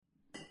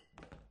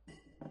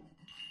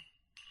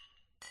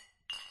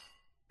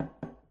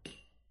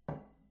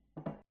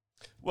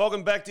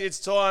Welcome back to It's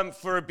Time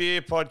for a Beer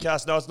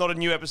podcast. No, it's not a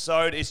new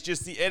episode. It's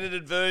just the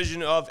edited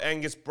version of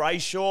Angus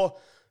Brayshaw.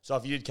 So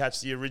if you did catch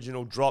the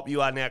original drop,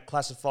 you are now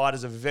classified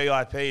as a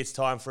VIP. It's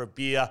Time for a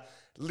Beer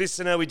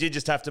listener. We did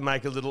just have to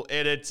make a little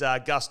edit.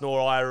 Gus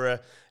nor I are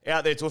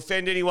out there to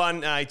offend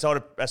anyone. He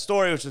told a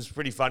story which was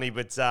pretty funny,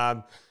 but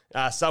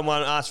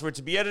someone asked for it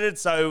to be edited,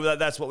 so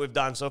that's what we've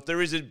done. So if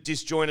there is a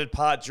disjointed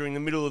part during the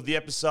middle of the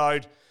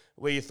episode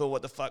where you thought,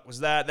 what the fuck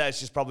was that?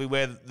 That's just probably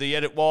where the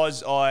edit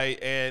was. I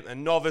am a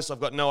novice. I've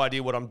got no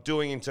idea what I'm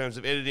doing in terms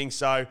of editing,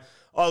 so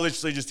I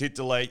literally just hit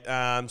delete.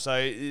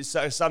 So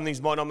some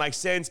things might not make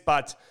sense,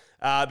 but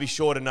be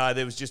sure to know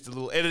there was just a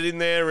little edit in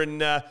there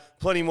and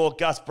plenty more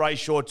Gus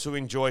Brayshaw to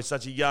enjoy.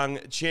 Such a young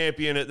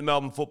champion at the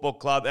Melbourne Football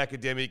Club,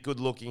 academic,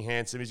 good-looking,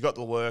 handsome. He's got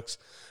the works.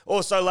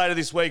 Also, later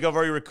this week, I've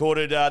already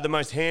recorded the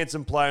most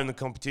handsome player in the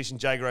competition,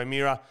 Jaeger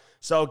O'Meara.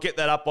 So I'll get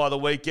that up by the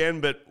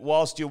weekend. But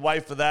whilst you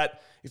wait for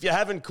that, if you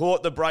haven't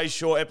caught the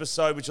Brayshaw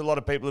episode, which a lot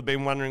of people have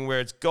been wondering where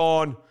it's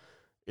gone,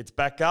 it's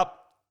back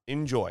up.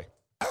 Enjoy.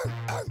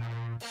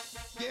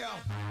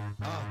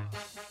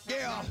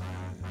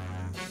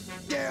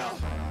 Yeah,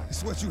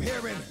 it's what you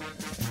hearing.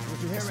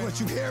 It's what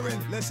you hearing.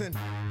 Listen,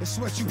 it's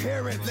what you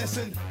hearing.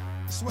 Listen,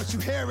 it's what you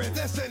hearing.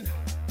 Listen,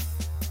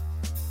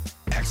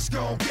 X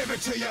gon' give it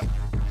to you.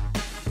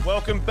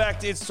 Welcome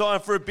back to It's Time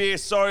for a Beer.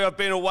 Sorry, I've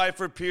been away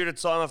for a period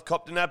of time. I've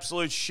copped an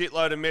absolute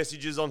shitload of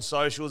messages on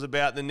socials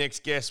about the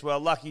next guest. Well,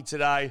 lucky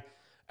today,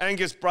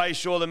 Angus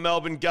Brayshaw, the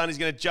Melbourne gun, is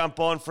going to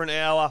jump on for an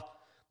hour.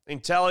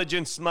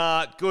 Intelligent,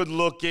 smart, good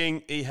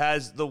looking. He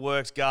has the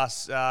works,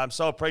 Gus. I'm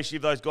so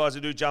appreciative of those guys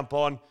who do jump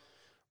on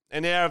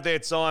an hour of their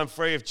time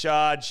free of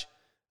charge.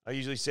 I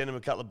usually send him a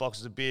couple of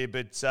boxes of beer,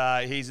 but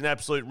he's an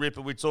absolute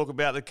ripper. We talk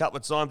about the couple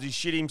of times he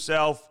shit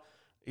himself,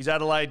 his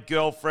Adelaide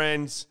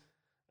girlfriends,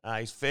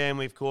 his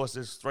family, of course.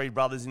 There's 3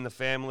 brothers in the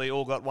family,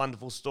 all got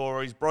wonderful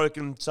stories,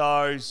 broken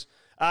toes.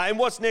 And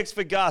what's next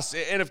for Gus?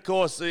 And, of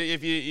course,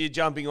 if you're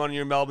jumping on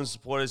your Melbourne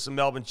supporters, some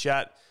Melbourne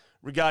chat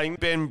regarding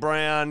Ben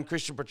Brown,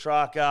 Christian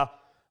Petrarca.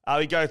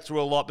 We go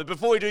through a lot. But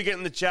before we do get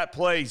in the chat,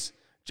 please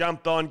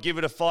jump on, give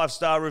it a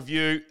 5-star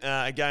review.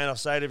 Again, I'll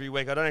say it every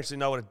week. I don't actually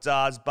know what it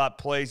does, but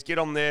please get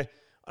on there.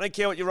 I don't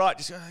care what you write.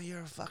 Just go, oh, you're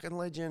a fucking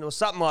legend or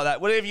something like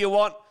that. Whatever you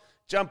want.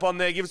 Jump on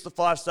there, give us the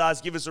 5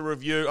 stars, give us a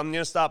review. I'm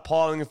going to start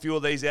piling a few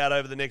of these out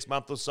over the next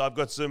month or so. I've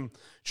got some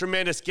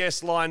tremendous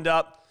guests lined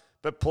up,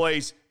 but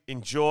please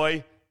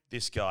enjoy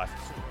this guy.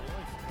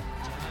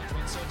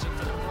 Searching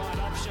for the right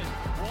option.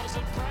 Was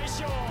it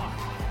Brayshaw?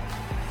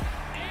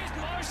 It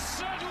most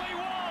certainly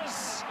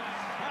was.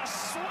 A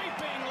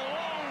sweeping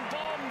long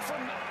bomb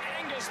from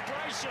Angus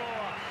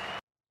Brayshaw.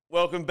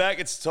 Welcome back.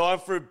 It's Time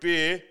for a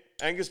Beer.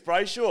 Angus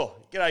Brayshaw.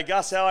 G'day,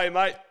 Gus. How are you,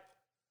 mate?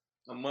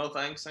 I'm well,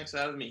 thanks. Thanks for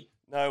having me.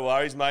 No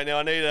worries, mate. Now,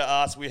 I need to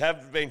ask, we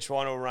have been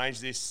trying to arrange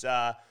this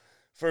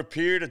for a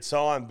period of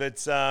time,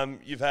 but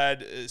you've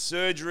had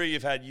surgery,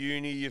 you've had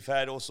uni, you've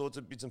had all sorts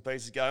of bits and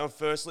pieces going on.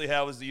 Firstly,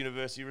 how was the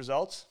university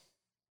results?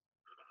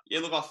 Yeah,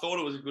 look, I thought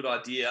it was a good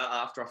idea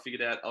after I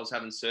figured out I was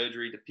having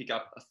surgery to pick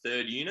up a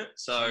 3rd unit.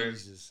 So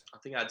Jesus. I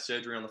think I had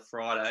surgery on the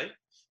Friday,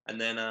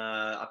 and then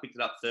I picked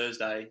it up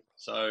Thursday.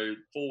 So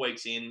 4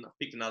 weeks in, I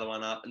picked another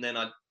one up, and then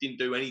I didn't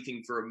do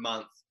anything for a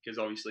month because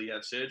obviously you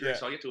have surgery. Yeah.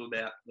 So I get to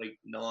about week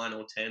 9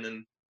 or 10,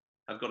 and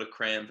I've got a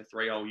cram for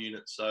 3 whole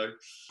units. So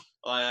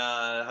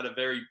I had a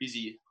very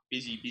busy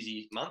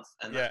month,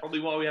 and that's probably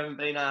why we haven't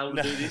been able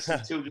to do this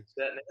until just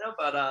about now.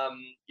 But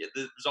yeah,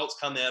 the results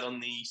come out on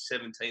the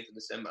 17th of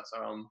December,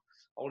 so I'm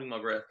holding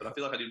my breath. But I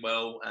feel like I did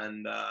well,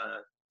 and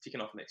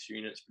ticking off next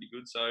unit is pretty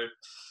good. So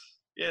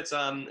yeah,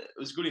 it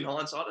was good in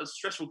hindsight. It was a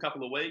stressful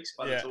couple of weeks,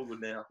 but it's all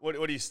good now. What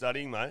are you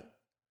studying, mate?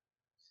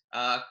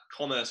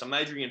 Commerce. I'm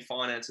majoring in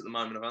finance at the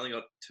moment. I've only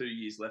got 2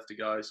 years left to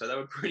go, so they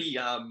were pretty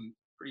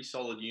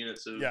solid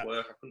units of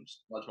work. I couldn't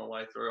just nudge my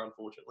way through,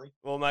 unfortunately.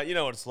 Well, mate, you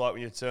know what it's like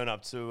when you turn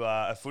up to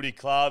a footy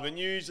club, and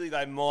usually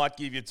they might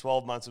give you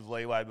 12 months of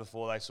leeway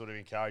before they sort of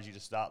encourage you to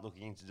start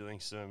looking into doing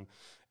some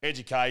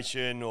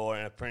education or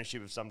an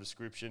apprenticeship of some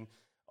description.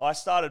 I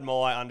started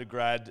my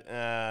undergrad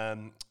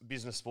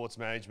business sports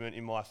management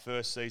in my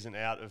first season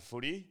out of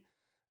footy.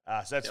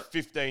 So that's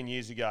 15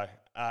 years ago,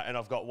 and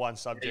I've got one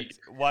subject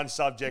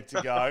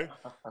to go.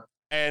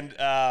 And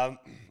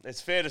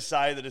it's fair to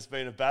say that it's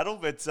been a battle,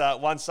 but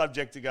one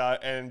subject to go.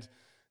 And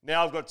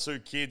now I've got 2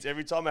 kids.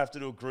 Every time I have to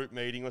do a group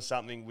meeting or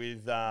something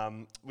with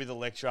a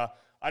lecturer,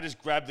 I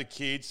just grab the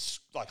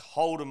kids, like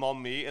hold them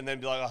on me, and then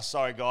be like, "Oh,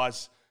 sorry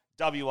guys,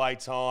 WA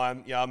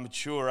time. I'm a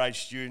mature age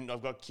student.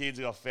 I've got kids,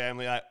 I've got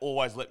family. They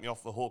always let me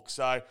off the hook."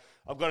 So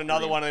I've got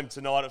another one of them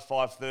tonight at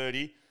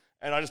 5:30,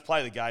 and I just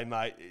play the game,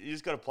 mate. You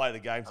just got to play the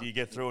game till you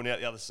get through and out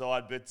the other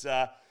side. But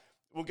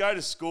we'll go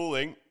to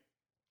schooling.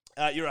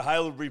 You're a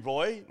Haileybury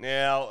boy.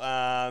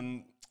 Now,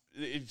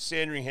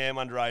 Sandringham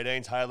under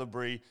 18s,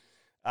 Haileybury,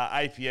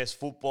 APS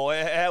football.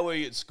 How were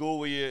you at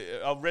school?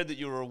 I've read that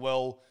you were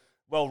a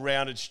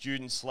well-rounded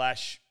student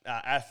 /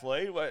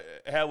 athlete.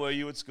 How were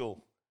you at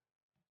school?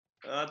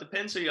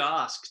 Depends who you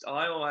asked.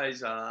 I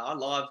always, I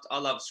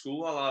loved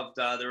school.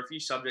 There were a few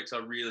subjects I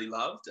really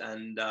loved,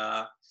 and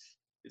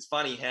it's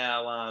funny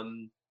how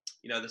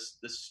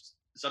the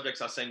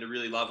subjects I seemed to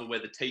really love were where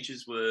the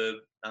teachers were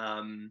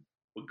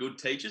good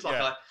teachers.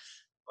 Like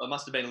I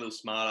must have been a little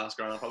smart ass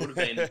growing up. I would have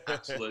been an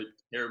absolute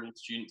terrible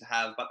student to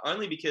have, but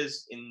only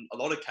because in a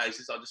lot of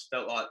cases I just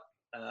felt like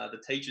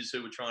the teachers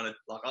who were trying to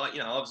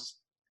I was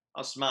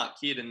a smart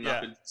kid and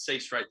I could see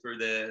straight through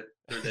their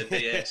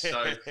BS.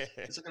 So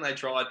the second they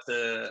tried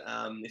to,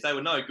 if they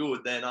were no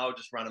good, then I would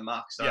just run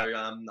amok. So I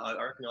reckon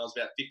I was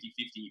about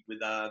 50-50 with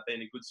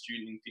being a good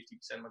student in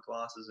 50% of my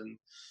classes, and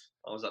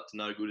I was up to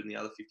no good in the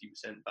other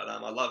 50%. But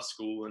I love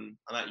school, and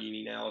I'm at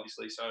uni now,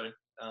 obviously. So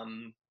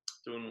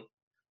doing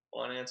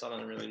finance, I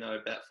don't really know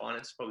about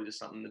finance. It's probably just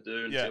something to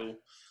do until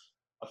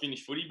I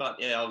finished footy.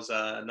 But I was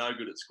no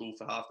good at school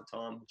for half the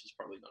time, which is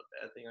probably not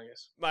a bad thing, I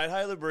guess. Mate,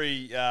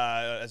 Haileybury,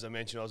 as I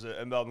mentioned, I was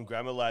a Melbourne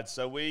Grammar lad.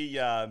 So we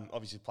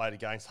obviously played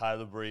against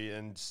Haileybury,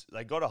 and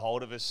they got a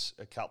hold of us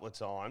a couple of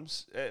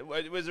times.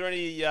 Was there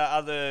any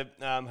other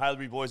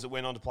Haileybury boys that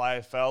went on to play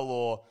AFL,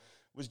 or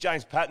was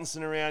James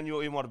Pattinson around you?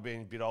 He might have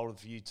been a bit older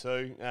for you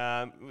too.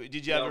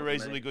 Did you have a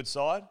reasonably good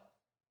side?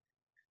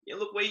 Yeah,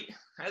 look,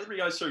 Haileybury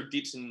goes through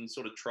dips and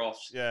sort of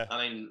troughs. Yeah.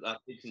 I mean,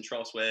 dips and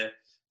troughs where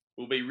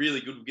we'll be really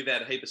good. We'll give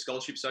out a heap of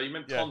scholarships. So you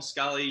remember Tom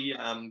Scully,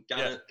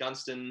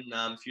 Gunston,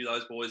 a few of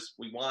those boys,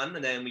 we won.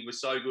 And then we were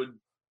so good,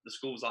 the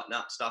school was like,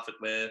 nah, stuff it,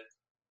 we're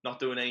not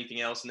doing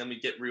anything else. And then we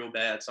get real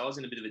bad. So I was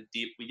in a bit of a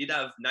dip. We did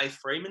have Nath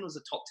Freeman was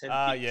a top 10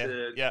 pick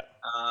to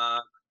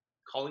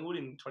Collingwood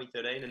in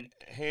 2013. And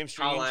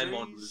hamstring Carl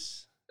Amon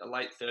was a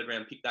late third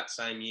round pick that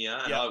same year.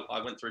 And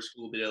I went through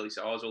school a bit early,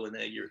 so I was all in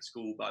their year at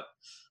school. But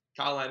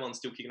Carl Amon's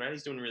still kicking around.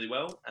 He's doing really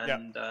well.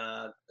 And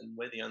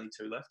we're the only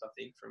two left, I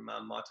think, from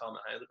my time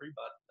at Haileybury.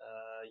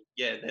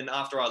 But, then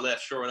after I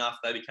left, sure enough,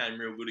 they became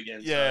real good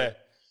again. Yeah. So,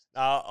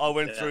 I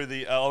went through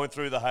the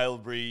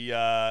Haileybury,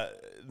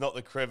 not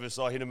the crevice.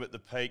 I hit them at the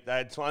peak.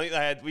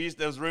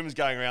 There was rumours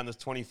going around. There's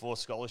 24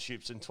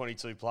 scholarships and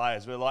 22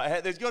 players. We're like,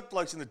 hey, there's got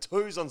blokes in the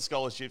twos on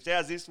scholarships.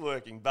 How's this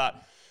working?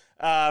 But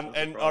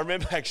and I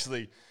remember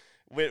actually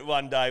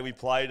one day we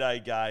played a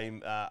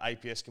game,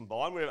 APS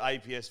combined. We were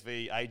APS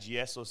v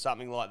AGS or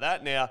something like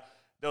that. Now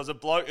there was a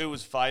bloke who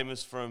was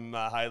famous from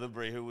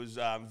Haileybury who was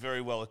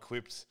very well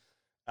equipped.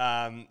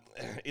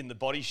 In the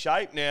body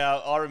shape. Now,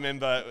 I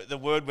remember the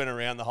word went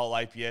around the whole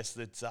APS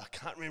that I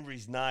can't remember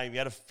his name. He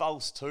had a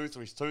false tooth, or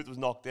his tooth was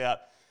knocked out.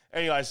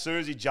 Anyway, as soon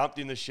as he jumped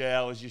in the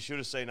showers, you should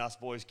have seen us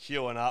boys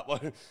queuing up.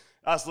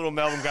 Us little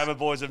Melbourne Grammar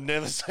boys have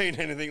never seen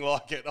anything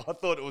like it. I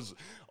thought it was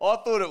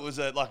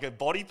like a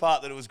body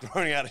part that it was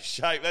growing out of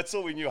shape. That's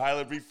all we knew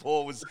Haileybury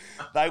for was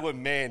they were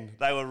men.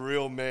 They were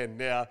real men.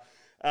 Now,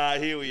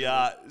 here we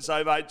are.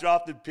 So, mate,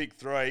 drafted pick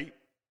 3.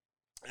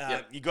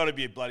 You got to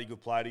be a bloody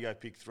good player to go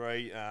pick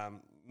 3.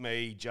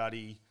 Me,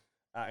 Juddy,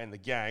 and the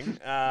gang.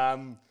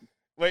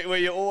 Were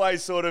you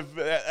always sort of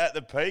at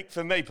the peak?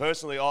 For me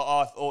personally,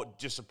 I thought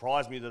just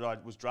surprised me that I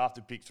was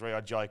drafted pick 3.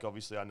 I joke,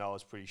 obviously, I know I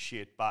was pretty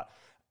shit, but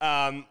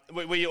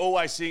were you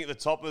always sitting at the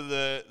top of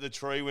the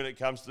tree when it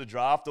comes to the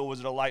draft, or was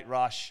it a late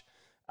rush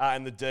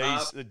and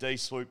the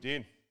D's swooped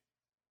in?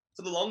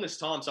 For the longest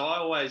time, so I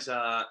always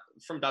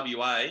from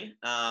WA.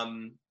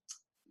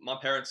 My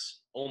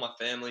parents, all my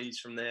family's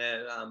from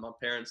there, my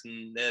parents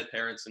and their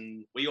parents,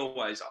 and we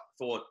always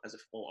thought, I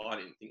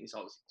didn't think this,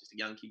 I was just a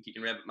young kid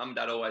kicking around, but mum and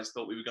dad always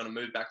thought we were going to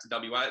move back to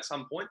WA at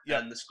some point,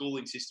 and the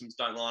schooling systems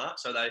don't line up,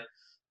 so they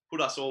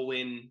put us all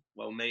in,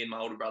 well, me and my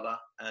older brother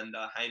and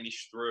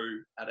Hamish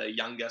through at a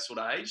younger sort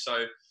of age,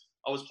 so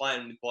I was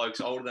playing with blokes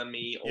older than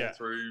me all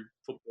through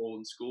football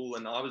and school,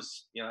 and I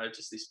was,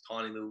 just this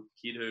tiny little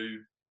kid who,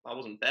 I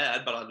wasn't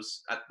bad, but I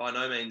was by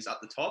no means at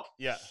the top.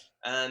 Yeah.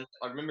 And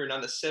I remember in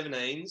under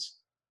 17s,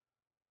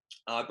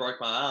 I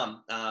broke my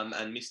arm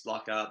and missed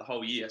the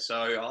whole year.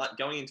 So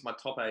going into my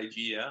top age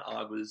year,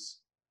 I was,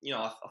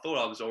 I thought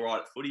I was all right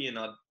at footy and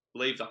I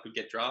believed I could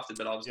get drafted,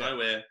 but I was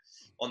nowhere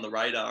on the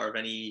radar of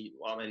any,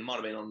 it might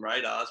have been on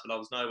radars, but I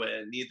was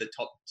nowhere near the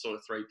top sort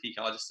of 3 pick.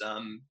 I just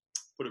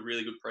put a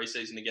really good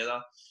preseason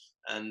together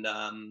and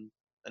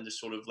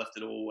just sort of left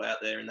it all out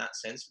there in that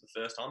sense for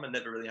the first time and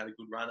never really had a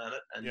good run at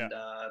it and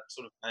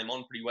sort of came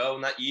on pretty well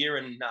in that year.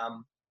 And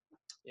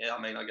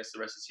I guess the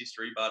rest is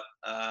history, but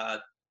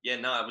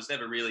it was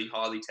never really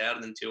highly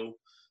touted until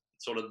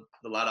sort of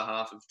the latter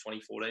half of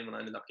 2014 when I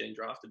ended up getting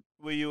drafted.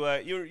 Were you,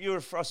 I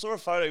saw a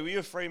photo, were you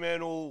a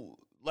Fremantle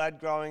lad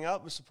growing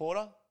up, a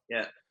supporter?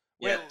 Yeah.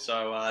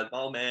 So my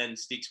old man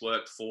Sticks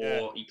worked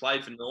he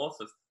played for North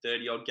for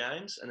 30 odd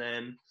games and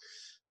then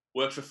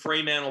worked for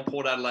Fremantle,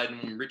 Port Adelaide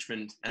and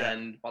Richmond.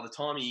 And by the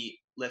time he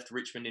left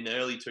Richmond in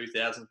early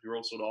 2000s, we were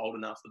all sort of old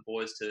enough, the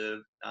boys,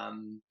 to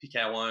pick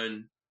our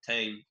own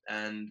team.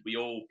 And we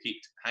all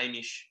picked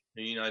Hamish,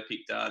 who,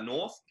 picked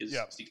North, because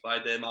Sticks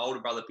played there. My older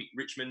brother picked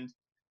Richmond.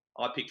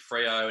 I picked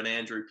Freo and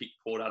Andrew picked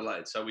Port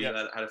Adelaide. So we had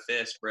a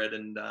fair spread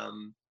and,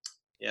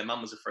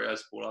 Mum was a Freo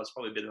supporter. I was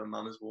probably a bit of a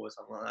mama's boy or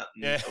something like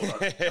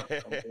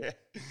that.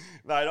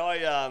 Mate,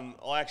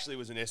 I actually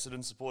was an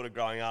Essendon supporter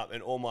growing up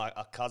and all my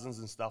cousins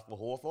and stuff were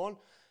Hawthorn.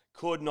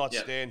 Could not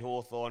stand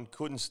Hawthorn,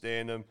 couldn't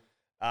stand them.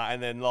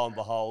 And then lo and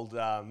behold,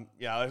 over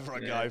I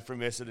go from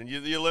Essendon.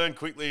 You learn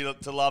quickly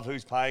to love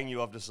who's paying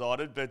you, I've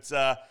decided. But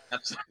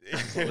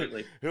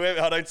absolutely.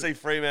 Whoever, I don't see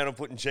Fremantle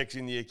putting checks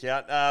in the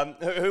account.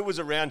 Who was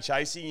around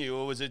chasing you,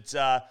 or was it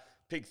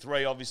pick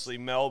 3, obviously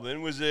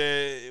Melbourne? Was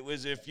there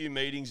a few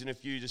meetings and a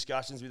few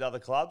discussions with other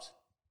clubs?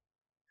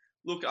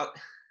 Look,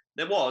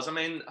 there was. I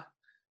mean,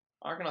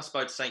 I reckon I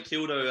spoke to St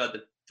Kilda, who had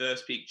the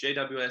first pick.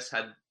 GWS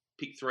had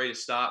pick 3 to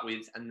start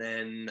with, and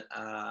then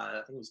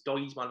I think it was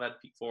Doggies might have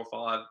had pick 4 or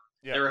 5.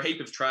 Yep. There were a heap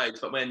of trades,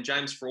 but when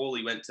James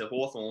Frawley went to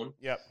Hawthorn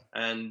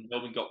and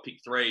Melbourne got pick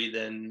 3,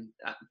 then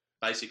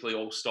basically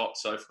all stopped.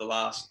 So for the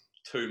last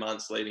 2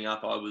 months leading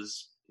up, I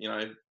was,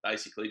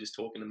 basically just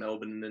talking to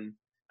Melbourne,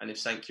 and if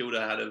St Kilda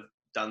had have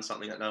done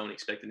something that no one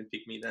expected to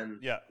pick me, then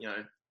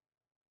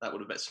that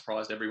would have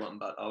surprised everyone.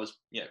 But I was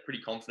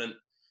pretty confident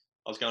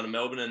I was going to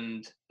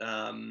Melbourne,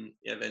 and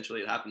eventually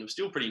it happened. I was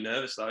still pretty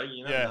nervous though,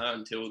 know,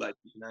 until they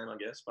picked your name, I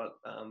guess. But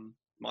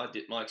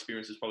my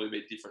experience was probably a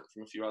bit different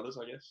from a few others,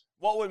 I guess.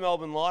 What were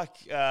Melbourne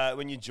like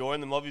when you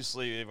joined them?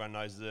 Obviously, everyone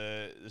knows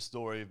the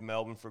story of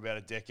Melbourne for about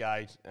a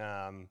decade.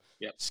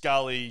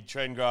 Scully,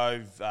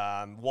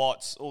 Trengove,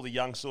 Watts, all the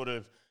young sort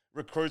of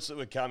recruits that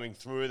were coming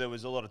through. There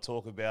was a lot of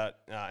talk about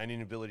an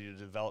inability to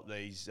develop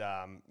these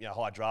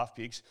high draft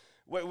picks.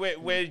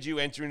 Where did you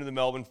enter into the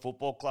Melbourne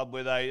Football Club?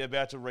 Were they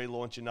about to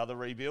relaunch another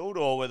rebuild,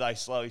 or were they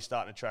slowly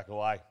starting to track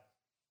away?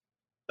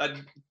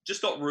 They'd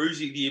just got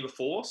Roosie the year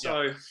before,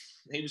 so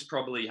he was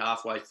probably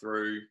halfway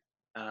through,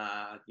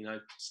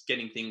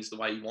 getting things the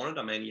way he wanted.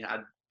 I mean,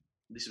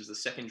 this was the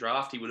second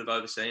draft he would have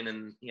overseen,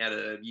 and he had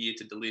a year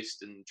to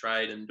delist and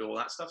trade and do all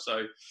that stuff.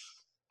 So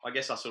I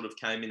guess I sort of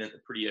came in at the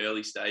pretty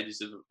early stages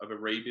of a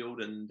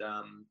rebuild. And,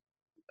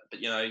 but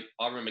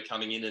I remember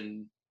coming in,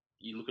 and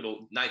you look at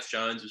Nath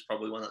Jones was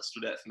probably one that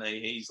stood out for me.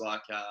 He's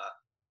like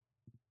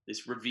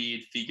this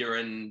revered figure,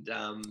 and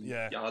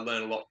I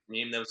learned a lot from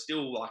him. There was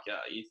still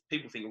if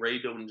people think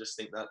rebuild and just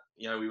think that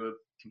we were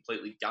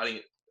completely gutting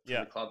it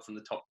from the club from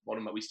the top to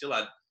bottom, but we still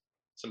had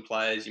some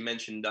players. You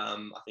mentioned I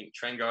think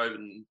Trengove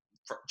and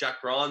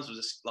Jack Grimes was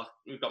just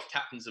we've got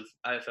captains of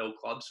AFL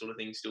clubs sort of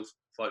thing still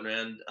floating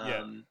around,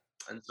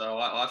 and so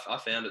I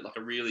found it like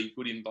a really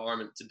good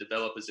environment to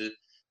develop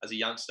as a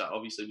youngster,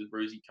 obviously with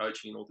Roosie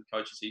coaching and all the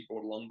coaches he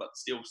brought along, but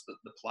still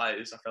the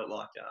players, I felt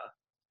like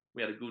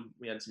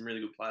we had some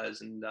really good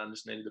players, and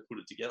just needed to put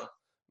it together.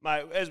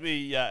 Mate, as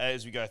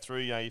we go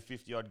through, your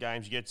 50-odd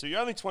games you get to, you're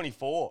only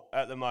 24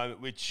 at the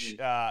moment, which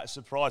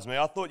surprised me.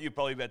 I thought you were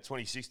probably about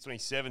 26,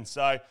 27.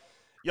 So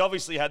you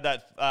obviously had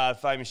that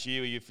famous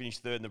year where you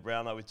finished third in the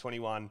Brownlow with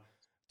 21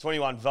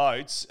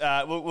 votes.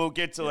 We'll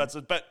get to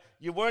that. But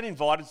you weren't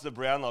invited to the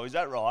Brownlow, is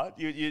that right?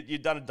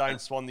 You'd done a Dane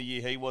Swan the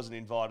year he wasn't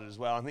invited as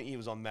well. I think he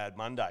was on Mad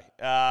Monday.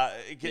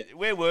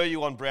 Where were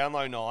you on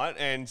Brownlow night?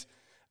 And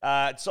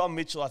Tom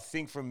Mitchell, I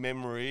think from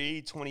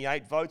memory,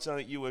 28 votes. I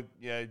think you were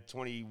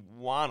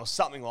 21 or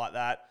something like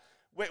that.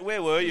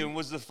 Where were you? And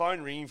was the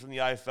phone ringing from the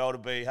AFL to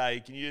be,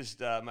 hey, can you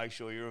just make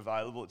sure you're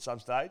available at some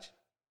stage?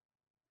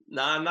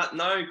 No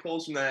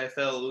calls from the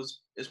AFL.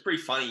 It was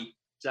pretty funny.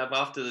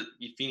 After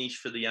you finish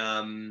for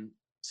the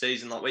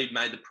season, we'd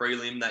made the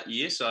prelim that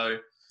year, so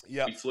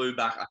we flew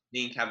back, I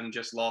think, having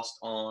just lost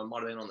might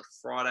have been on the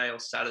Friday or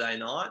Saturday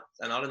night,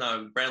 and I don't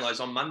know,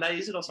 Brownlow's on Monday,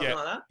 is it, or something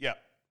like that? Yeah.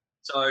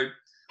 So,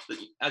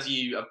 as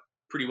you are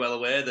pretty well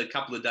aware, the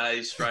couple of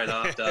days straight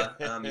after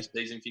your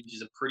season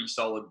finishes are pretty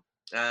solid,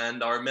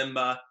 and I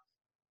remember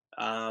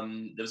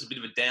there was a bit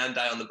of a down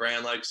day on the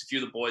Brownlow because a few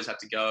of the boys had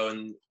to go,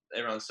 and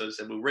everyone sort of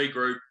said, we'll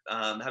regroup,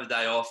 have a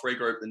day off,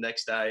 regroup the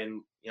next day,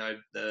 and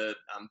the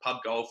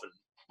pub golf and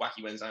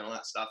Wacky Wednesday and all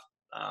that stuff,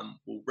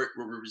 we'll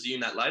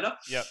resume that later.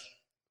 Yep.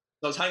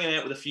 So I was hanging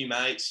out with a few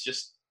mates,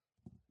 just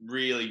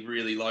really,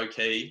 really low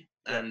key,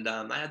 and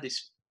they had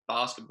this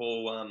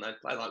basketball. They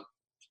played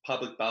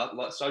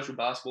like social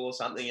basketball or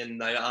something,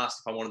 and they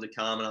asked if I wanted to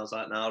come, and I was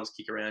like, no, I'll just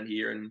kick around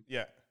here and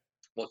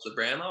watch the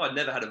Brownlow. I'd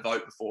never had a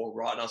vote before,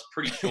 right? And I was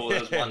pretty sure there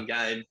was one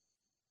game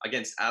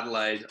against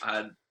Adelaide. I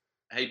had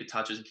a heap of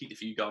touches and kicked a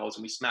few goals,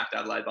 and we smacked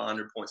Adelaide by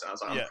 100 points. And I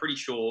was like, I'm pretty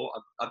sure.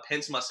 I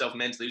penciled myself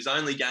mentally. It was the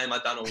only game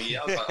I'd done all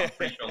year. I was like, I'm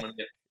pretty sure I'm going to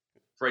get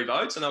 3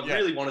 votes. And I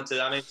really wanted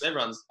to.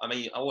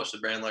 I watched the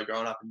Brownlow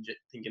growing up and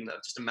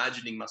just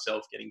imagining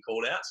myself getting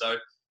called out. So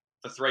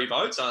for 3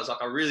 votes, I was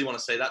like, I really want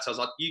to see that. So I was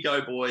like, you go,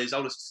 boys.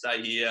 I'll just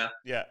stay here.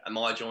 Yeah. And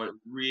my joint,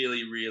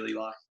 really, really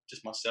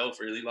just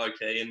myself, really low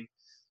key. And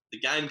the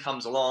game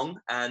comes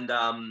along, and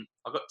I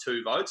got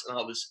 2 votes, and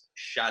I was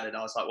shattered.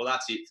 I was like, well,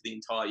 that's it for the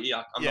entire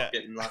year. I'm not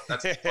getting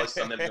that's the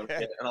closest I'm ever going to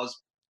get. And I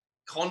was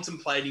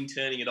contemplating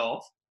turning it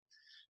off.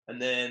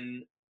 And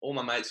then all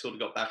my mates sort of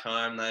got back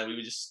home. We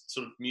were just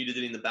sort of muted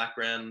it in the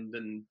background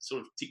and sort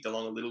of ticked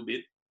along a little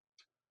bit.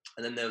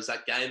 And then there was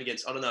that game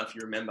against, I don't know if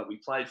you remember, we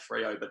played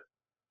Freo, but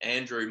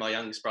Andrew, my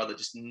youngest brother,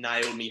 just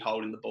nailed me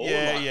holding the ball.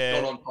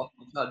 Got on top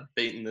and started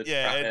beating the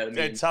crap out of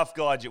me. Tough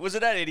guy. Was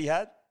it at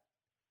Etihad?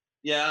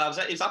 Yeah,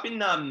 it was up in in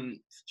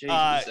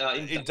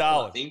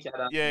Darwin. I think.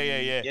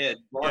 Yeah.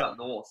 Right up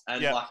north.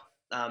 And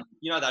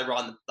they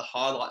run the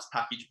highlights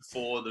package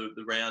before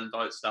the round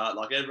vote start.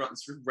 Like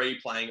everyone's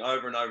replaying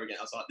over and over again.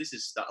 I was like, this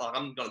is stuff. Like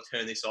I'm gonna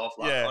turn this off.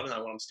 Like I don't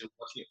know what I'm still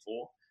watching it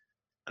for.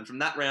 And from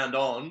that round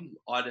on,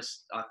 I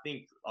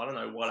don't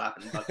know what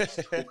happened, but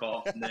just took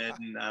off, and then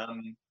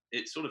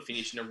it sort of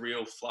finished in a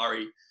real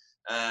flurry,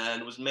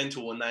 and it was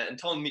mental. And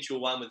Tom Mitchell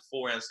won with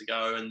 4 rounds to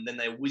go, and then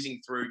they're whizzing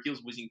through.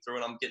 Gill's whizzing through,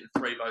 and I'm getting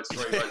 3 votes.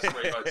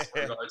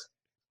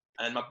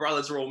 And my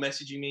brothers are all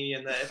messaging me,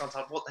 and everyone's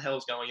like, "What the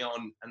hell's going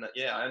on?" And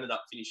I ended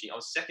up finishing. I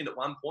was second at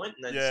one point,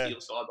 and then Steele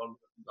side on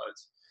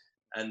votes.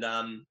 And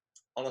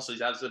honestly,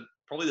 that was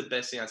probably the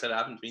best thing that's ever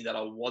happened to me, that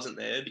I wasn't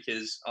there,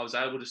 because I was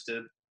able just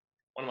to.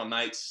 One of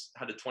my mates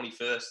had a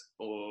 21st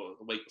or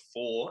the week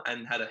before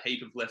and had a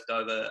heap of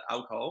leftover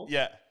alcohol.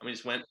 Yeah. And we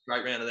just went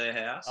straight round to their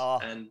house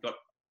and got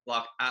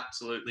like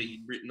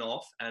absolutely written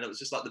off. And it was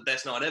just like the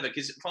best night ever.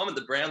 Because if I'm at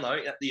the Brownlow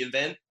at the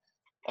event,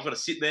 I've got to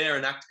sit there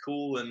and act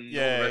cool and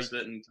all the rest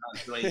of it and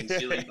can't do anything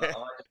silly. But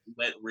I just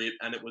let rip,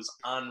 and it was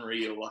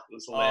unreal. Like, it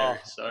was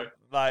hilarious. So,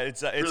 mate,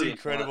 it's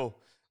incredible.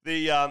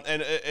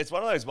 And it's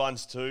one of those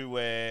ones too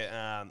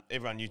where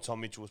everyone knew Tom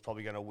Mitchell was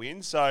probably going to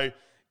win. So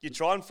you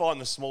try and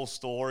find the small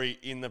story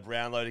in the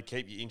Brownlow to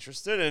keep you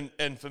interested.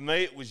 And for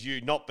me, it was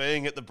you not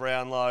being at the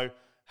Brownlow,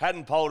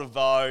 hadn't polled a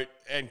vote,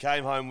 and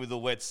came home with a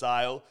wet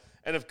sail.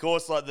 And of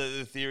course, like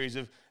the theories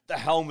of the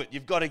helmet,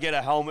 you've got to get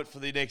a helmet for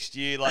the next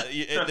year. Like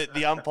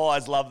the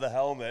umpires love the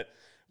helmet.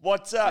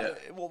 What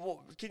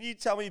can you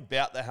tell me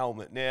about the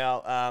helmet?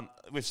 Now,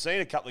 we've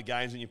seen a couple of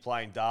games when you're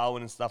playing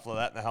Darwin and stuff like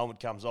that, and the helmet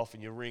comes off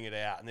and you wring it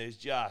out, and there's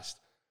just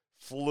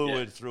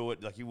fluid through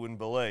it like you wouldn't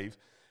believe.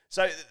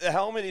 So the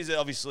helmet is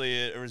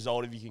obviously a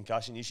result of your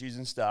concussion issues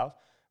and stuff.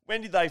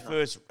 When did they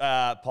first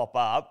pop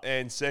up?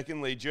 And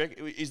secondly, do you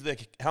reckon, is the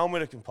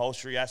helmet a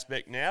compulsory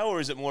aspect now, or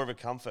is it more of a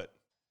comfort?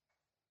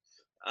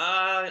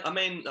 I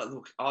mean,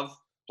 look, I've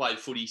played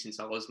footy since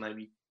I was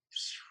maybe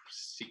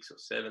 6 or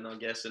 7, I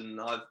guess,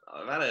 and I've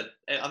had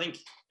I think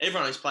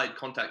everyone who's played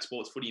contact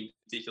sports, footy in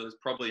particular, has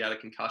probably had a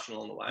concussion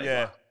along the way.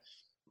 Yeah.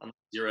 Unless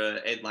you're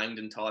a Ed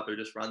Langdon type who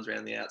just runs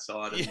around the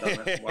outside and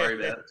doesn't have to worry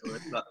about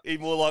it. But,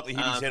 he'd more likely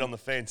hit his head on the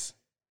fence.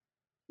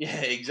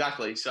 Yeah,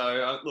 exactly.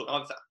 So, look,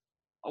 I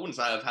wouldn't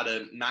say I've had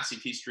a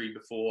massive history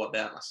before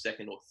about my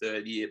 2nd or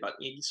 3rd year, but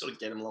you sort of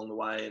get them along the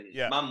way.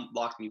 And Mum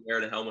liked me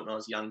wearing a helmet when I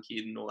was a young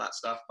kid and all that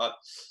stuff. But,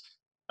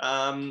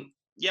 I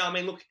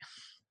mean, look,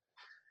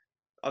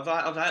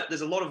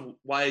 there's a lot of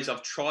ways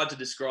I've tried to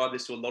describe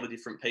this to a lot of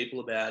different people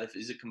about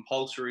is it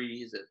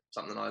compulsory? Is it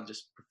something I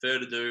just prefer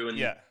to do?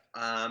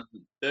 And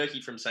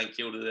Berkey from St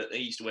Kilda, he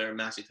used to wear a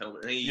massive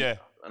helmet, and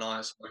and I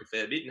spoke a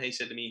fair bit, and he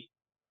said to me,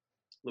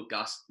 "Look,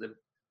 Gus,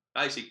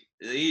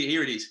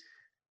 here it is.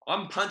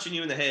 I'm punching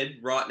you in the head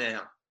right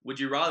now. Would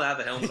you rather have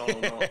a helmet on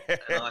or not?"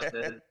 And I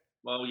said,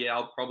 "Well, yeah,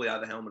 I'll probably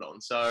have a helmet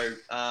on." So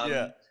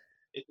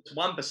if it's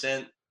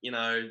 1%,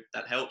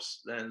 that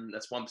helps, then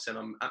that's 1%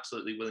 I'm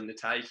absolutely willing to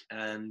take.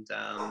 And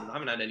I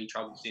haven't had any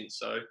trouble since.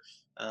 So,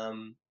 I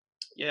mean,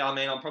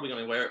 I'm probably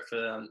going to wear it for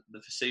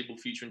the foreseeable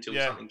future until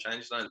something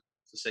changes. I don't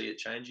foresee it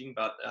changing.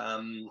 But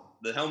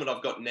the helmet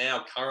I've got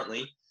now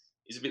currently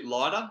is a bit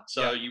lighter.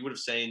 So you would have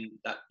seen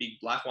that big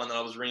black one that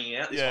I was wringing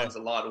out. This one's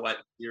a lighter weight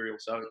material.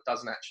 So it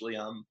doesn't actually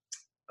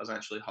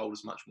hold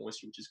as much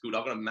moisture, which is good.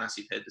 I've got a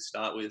massive head to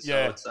start with. So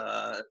it's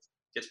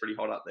gets pretty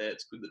hot up there.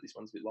 It's good that this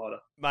one's a bit lighter.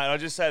 Mate, I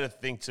just had a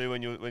thing too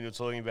when you're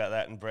talking about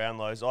that in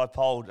Brownlows. I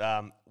polled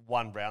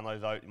one Brownlow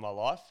vote in my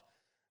life.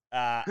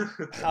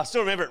 I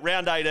still remember it,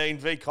 round 18,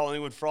 v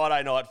Collingwood,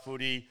 Friday night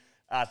footy,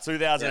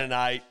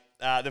 2008.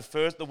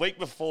 The week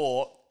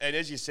before, and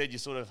as you said, you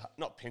sort of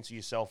not pencil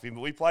yourself in,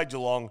 but we played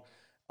Geelong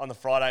on the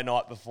Friday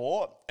night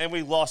before, and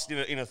we lost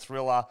in a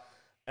thriller.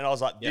 And I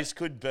was like, this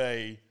could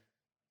be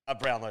a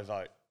Brownlow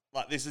vote.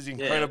 Like, this is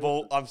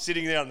incredible. I'm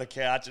sitting there on the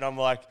couch, and I'm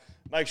like,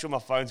 make sure my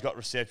phone's got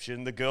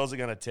reception. The girls are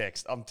going to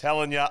text. I'm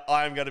telling you,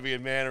 I am going to be a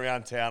man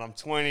around town. I'm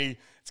 20.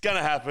 It's going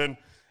to happen.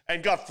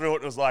 And got through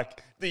it. It was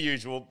like the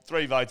usual.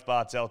 3 votes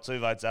Bartel, 2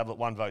 votes Ablett,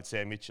 1 vote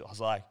Sam Mitchell. I was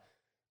like,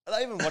 are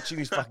they even watching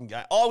this fucking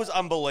game? I was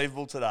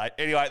unbelievable today.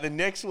 Anyway, the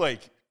next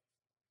week,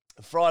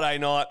 Friday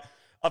night,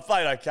 I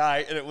played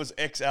okay, and it was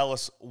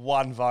ex-Alice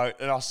 1 vote,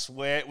 and I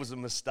swear it was a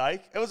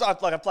mistake. It was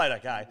like I played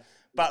okay.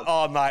 But,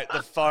 oh, mate,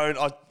 the phone,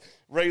 I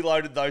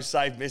reloaded those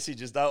saved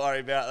messages. Don't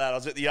worry about that. I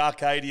was at the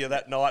Arcadia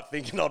that night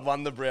thinking I'd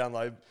won the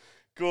Brownlow.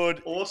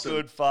 Good. Awesome.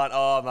 Good fun.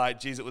 Oh, mate,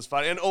 geez, it was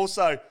fun. And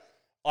also,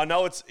 I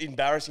know it's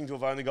embarrassing to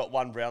have only got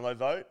 1 Brownlow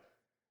vote,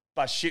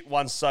 but shit,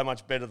 1's so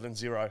much better than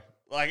 0.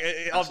 Like,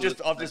 I've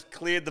just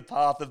cleared the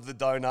path of the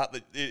donut.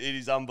 That it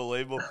is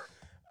unbelievable.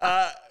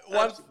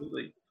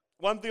 Absolutely.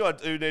 One thing I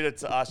do need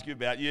to ask you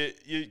about,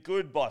 you're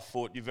good by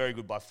foot. You're very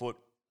good by foot.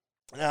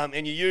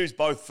 And you use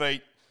both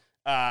feet,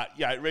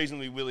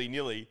 reasonably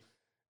willy-nilly.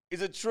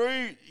 Is it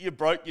true you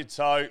broke your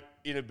toe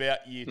in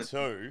about year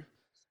 2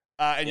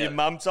 and your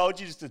mum told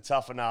you just to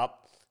toughen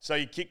up, so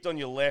you kicked on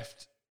your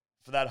left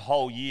for that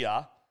whole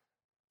year,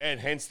 and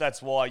hence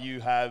that's why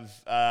you have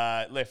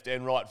left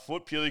and right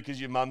foot, purely because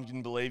your mum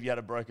didn't believe you had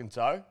a broken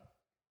toe?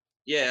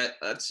 Yeah,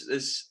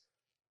 there's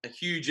a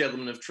huge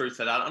element of truth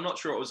to that. I'm not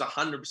sure it was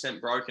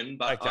 100% broken,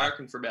 but Okay. I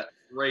reckon for about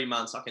 3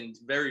 months, I can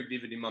very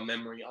vivid in my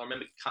memory. I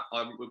remember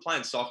we were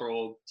playing soccer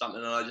or something,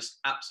 and I just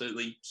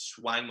absolutely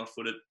swung my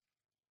foot at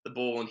the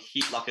ball and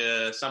hit like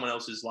someone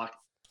else's, like,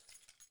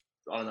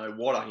 I don't know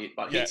what I hit,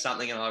 but hit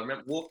something. And I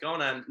remember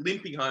going and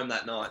limping home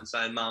that night and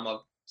saying, "Mum, I've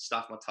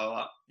stuffed my toe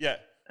up." Yeah.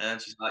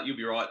 And she's like, "You'll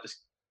be right.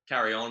 Just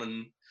carry on."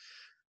 And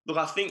look,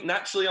 I think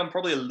naturally I'm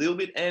probably a little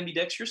bit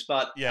ambidextrous,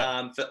 but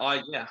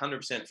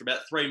 100%. For about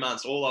 3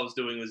 months, all I was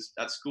doing was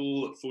at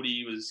school, at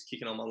footy, was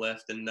kicking on my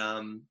left. And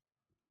I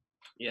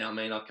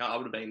mean, I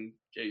would have been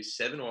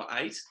 7 or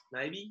 8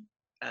 maybe.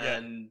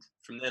 And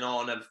from then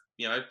on,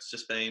 it's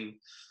just been,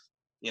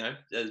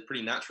 it's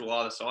pretty natural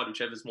either side,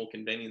 whichever's more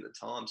convenient at the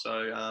time. So,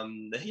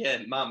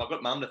 I've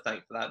got Mum to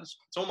thank for that. It's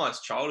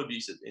almost child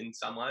abuse in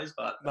some ways,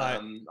 but I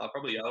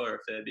probably owe her a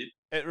fair bit.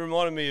 It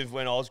reminded me of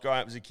when I was growing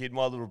up as a kid.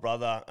 My little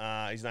brother,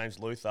 his name's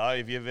Luther.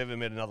 If you've ever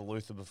met another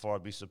Luther before,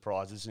 I'd be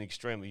surprised. It's an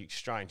extremely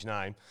strange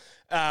name.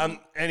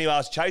 Anyway, I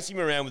was chasing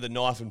him around with a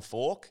knife and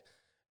fork.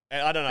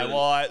 And I don't know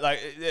why. Like,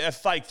 a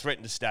fake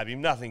threatened to stab him.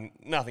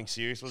 Nothing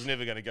serious. Was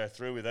never going to go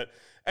through with it.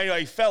 Anyway,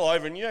 he fell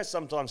over, and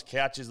sometimes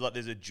couches, like,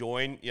 there's a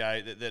join,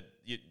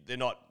 they're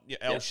not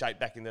L-shaped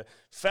back in the...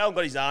 Fell,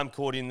 got his arm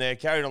caught in there,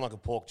 carried on like a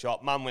pork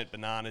chop. Mum went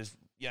bananas.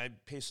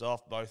 Piss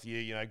off, both of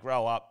you.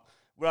 Grow up.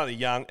 We're only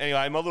young.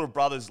 Anyway, my little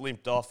brother's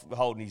limped off,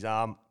 holding his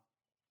arm.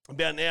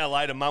 About an hour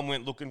later, Mum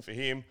went looking for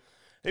him.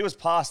 He was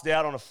passed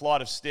out on a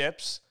flight of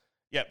steps.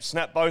 Yep,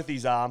 snapped both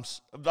his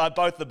arms,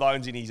 both the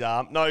bones in his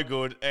arm. No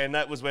good. And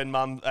that was when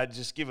Mum had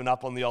just given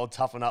up on the old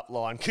toughen up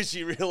line, because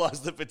she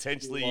realised that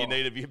potentially you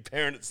need to be a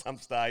parent at some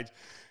stage.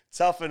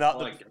 Toughen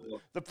up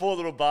the poor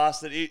little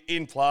bastard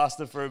in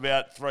plaster for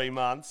about 3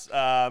 months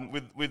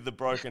with the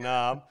broken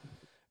arm.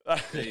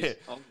 Jeez,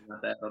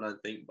 I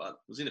don't think, but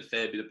was in a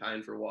fair bit of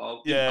pain for a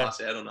while. Didn't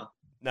pass out on her.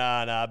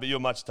 Nah, but you're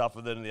much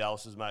tougher than the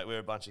Alices, mate. We're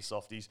a bunch of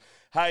softies.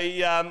 Hey,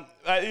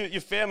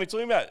 your family,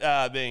 talking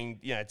about being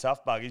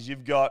tough buggers,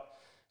 you've got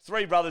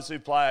 3 brothers who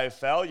play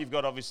AFL. You've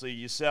got, obviously,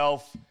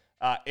 yourself,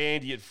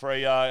 Andy at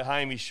Freo,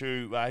 Hamish,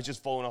 who has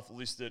just fallen off the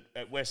list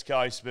at West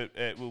Coast, but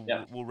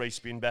we'll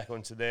respin back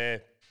onto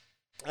their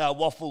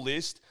waffle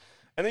list.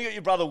 And then you got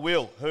your brother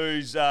Will,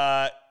 who's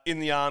in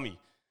the Army.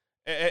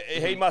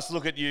 He must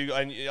look at you,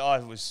 and I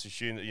was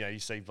assuming that you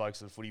see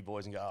blokes at the footy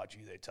boys and go, "Oh,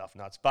 gee, they're tough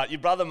nuts." But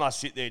your brother must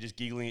sit there just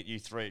giggling at you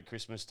 3 at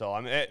Christmas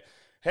time.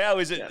 How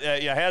is it?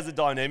 How's the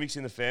dynamics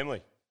in the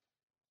family?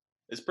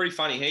 It's pretty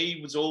funny. He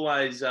was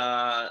always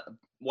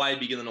way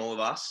bigger than all of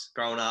us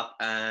growing up,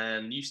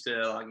 and used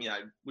to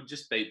would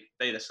just beat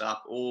us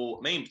up,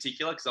 or me in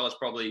particular, because I was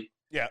probably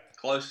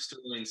closest to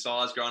him in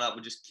size growing up,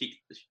 would just kick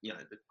the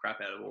crap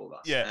out of all of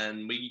us.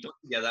 And we got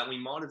together, and we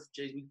might have,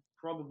 we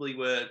probably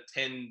were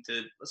 10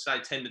 to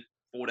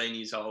 14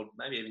 years old,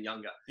 maybe even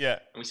younger. And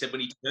we said,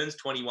 when he turns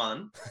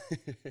 21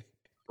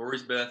 for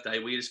his birthday,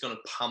 we're just going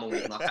to pummel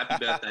him. Like,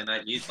 happy birthday,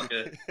 mate.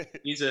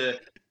 Here's a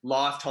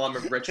lifetime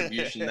of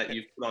retribution that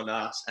you've put on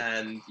us.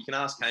 And you can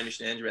ask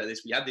Hamish and Andrew about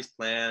this. We had this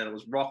plan, and it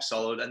was rock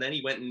solid. And then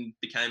he went and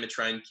became a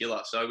trained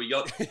killer. So we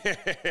got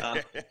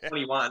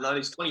 21. On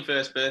his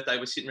 21st birthday,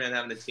 we're sitting around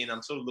having a tin.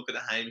 I'm sort of looking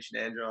at Hamish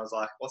and Andrew. I was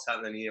like, what's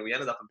happening here? We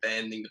ended up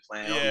abandoning the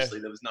plan. Obviously,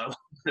 there was no one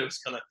who was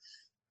going to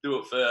do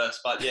it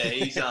first. But yeah,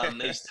 he's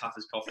tough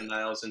as coffin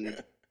nails,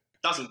 and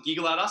doesn't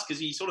giggle at us because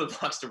he sort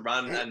of likes to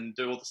run and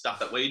do all the stuff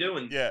that we do,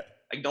 and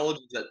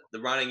acknowledges that the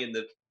running and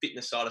the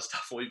fitness side of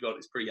stuff we've got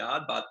is pretty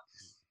hard. But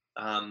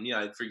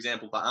for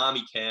example, the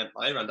army camp,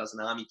 everyone does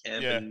an army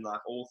camp, and like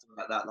all things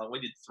like that. Like,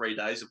 we did 3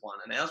 days of one,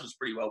 and ours was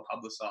pretty well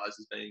publicised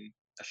as being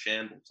a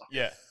shambles.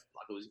 It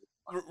was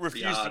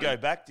refused to go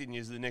back, didn't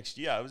you? The next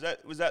year, was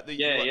that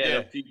the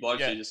a few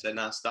blokes who just said,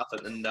 "Nah, stuff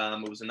it," and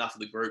it was enough of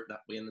the group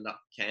that we ended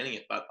up canning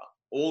it. But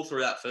all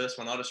through that first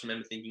one, I just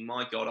remember thinking,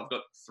 my God, I've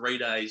got 3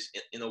 days.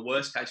 In the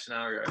worst case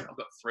scenario, I've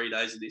got 3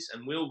 days of this.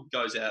 And Will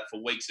goes out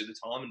for weeks at a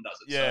time and does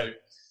it.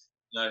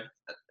 So,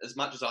 as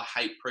much as I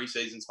hate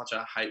preseason, as much as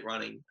I hate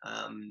running,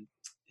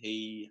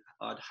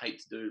 I'd hate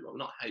to do, well,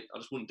 not hate, I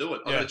just wouldn't do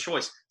it. I got a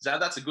choice. So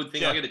that's a good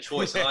thing. I get a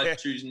choice, and I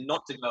choose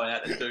not to go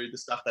out and do the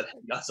stuff that he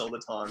does all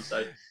the time.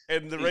 So,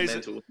 and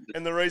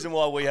the reason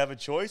why we have a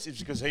choice is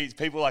because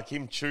people like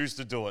him choose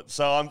to do it.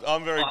 So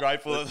I'm very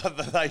grateful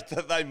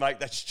that they make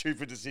that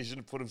stupid decision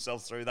to put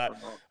themselves through that.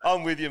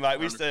 I'm with you, mate.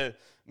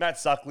 Matt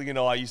Suckling and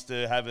I used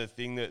to have a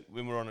thing that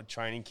when we were on a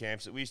training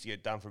camps that we used to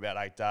get done for about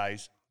 8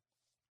 days.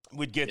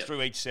 We'd get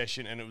through each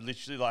session, and it would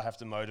literally have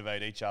to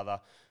motivate each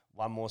other.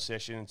 One more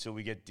session until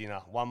we get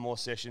dinner. One more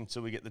session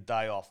until we get the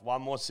day off.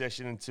 One more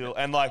session until...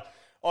 And,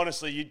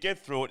 honestly, you'd get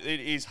through it. It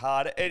is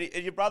hard. And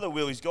your brother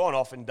Will, he's gone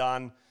off and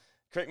done,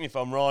 correct me if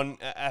I'm wrong,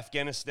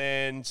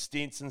 Afghanistan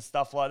stints and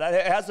stuff like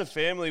that. How's the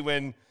family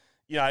when,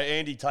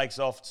 Andy takes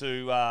off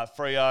to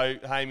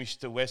Freo, Hamish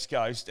to West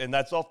Coast, and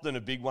that's often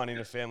a big one in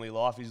a family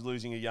life, is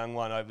losing a young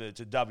one over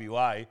to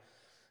WA.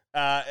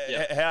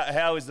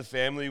 How is the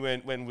family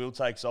when Will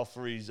takes off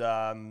for his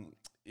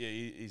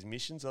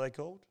missions, are they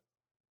called?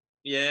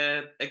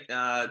 Yeah,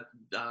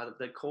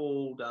 they're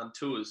called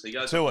tours. He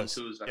goes on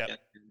tours back then.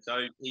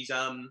 So he's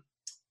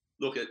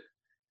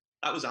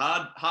that was a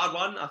hard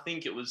one. I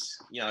think it was,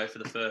 for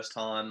the first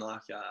time,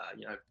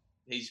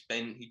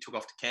 he took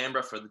off to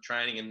Canberra for the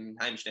training, and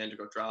Hamish and Andrew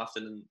got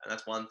drafted, and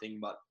that's one thing.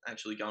 But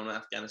actually going to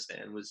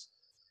Afghanistan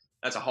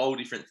that's a whole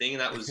different thing,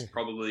 and that was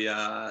probably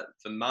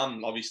for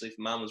Mum. Obviously,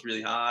 for Mum was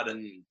really hard,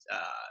 and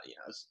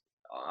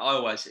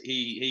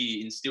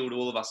he instilled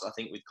all of us, I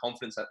think, with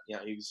confidence that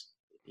he was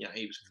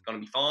going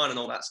to be fine and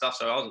all that stuff.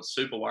 So I wasn't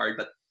super worried,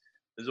 but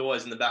there's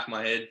always in the back of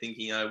my head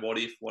thinking, what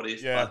if?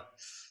 Yeah. But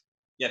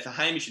yeah, for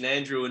Hamish and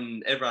Andrew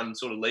and everyone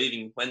sort of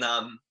leaving when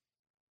they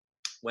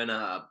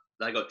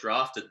got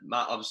drafted,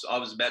 I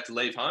was about to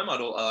leave home. I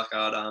was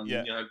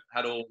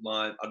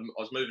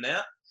moving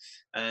out,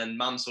 and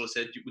Mum sort of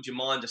said, "Would you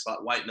mind just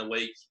waiting a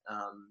week?"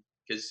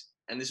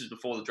 And this was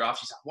before the draft.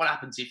 She's like, "What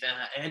happens if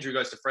Andrew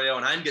goes to Freo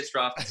and Hayne gets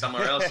drafted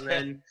somewhere else, and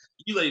then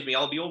you leave me?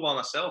 I'll be all by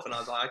myself." And I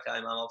was like, "Okay,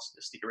 Mum, I'll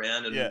stick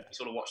around and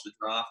sort of watch the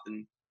draft."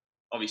 And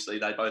obviously,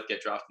 they both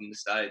get drafted in the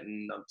state,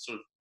 and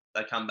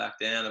they come back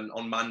down. And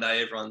on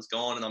Monday, everyone's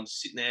gone, and I'm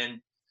just sitting there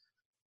and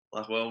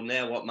like, "Well,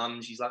 now what, Mum?"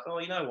 And she's like, "Oh,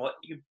 you know what?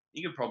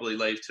 You could probably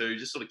leave too."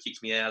 Just sort of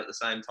kicks me out at the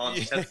same time.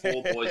 She's had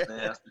 4 boys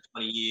now for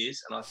 20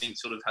 years, and I think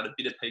sort of had a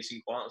bit of peace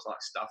and quiet. I was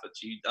like, "Stuff it.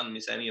 She doesn't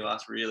miss any of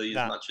us really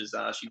as much as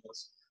she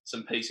wants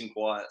some peace and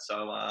quiet."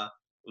 So it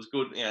was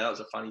good. Yeah, that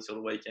was a funny sort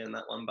of weekend,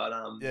 that one. But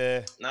look,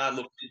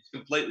 it's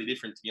completely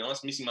different, to be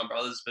honest. Missing my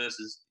brothers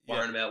versus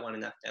worrying about one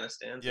in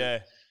Afghanistan. So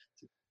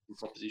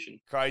proposition.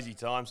 Crazy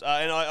times.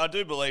 And I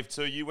do believe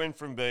too, you went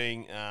from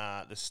being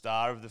the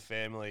star of the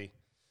family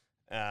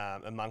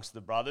amongst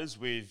the brothers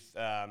with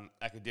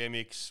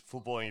academics,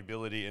 footballing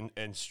ability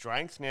and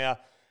strength. Now,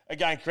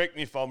 again, correct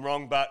me if I'm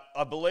wrong, but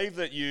I believe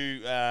that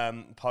you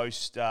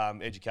post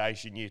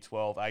education, year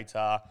 12,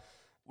 ATAR,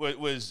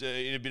 was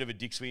in a bit of a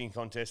dick swinging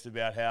contest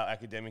about how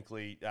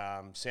academically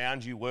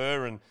sound you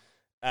were,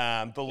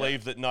 and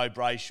believed that no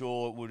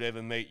Brayshaw would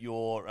ever meet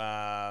your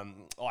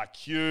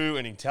IQ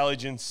and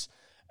intelligence.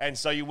 And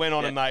so you went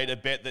on and made a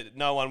bet that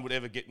no one would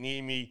ever get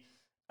near me,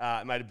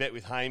 made a bet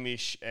with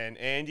Hamish and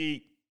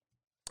Andy.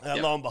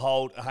 Lo and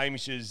behold,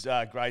 Hamish's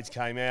grades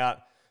came out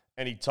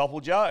and he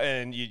toppled you,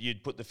 and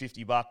you'd put the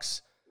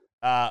 $50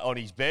 on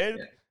his bed.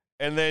 Yeah.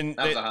 And then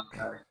that was a hard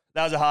day.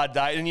 That was a hard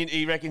day. And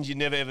he reckons you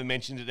never ever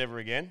mentioned it ever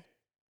again.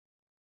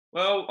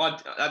 Well,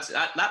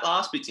 that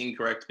last bit's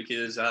incorrect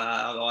because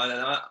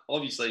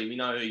obviously we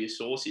know who your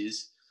source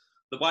is.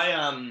 The way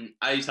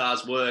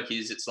ATARs work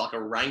is it's like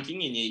a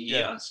ranking in your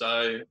year. Yeah.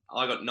 So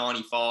I got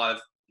 95.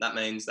 That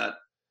means that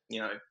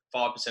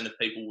 5% of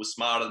people were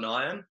smarter than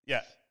I am.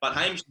 Yeah. But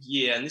Hamish's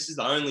year, and this is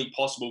the only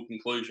possible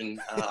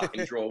conclusion I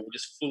can draw, we're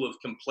just full of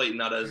complete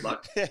and utter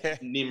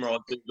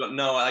nimrods. They've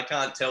got they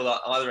can't tell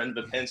either end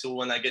of a pencil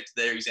when they get to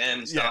their exam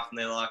and stuff, and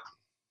they're like,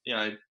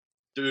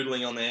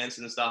 doodling on the answers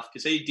and stuff.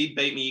 Because he did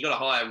beat me. He got a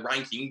higher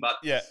ranking, but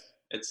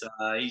it's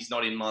he's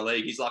not in my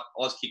league. He's like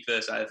Oz kick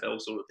versus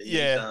AFL sort of thing.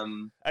 Yeah.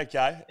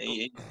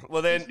 Okay.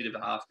 Well, then he's a bit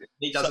of a half.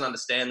 He doesn't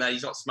understand that.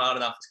 He's not smart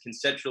enough to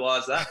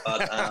conceptualize that,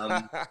 but.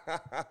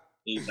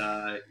 He's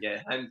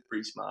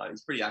pretty smart.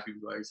 He's pretty happy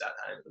with where he's at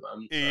the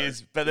moment. He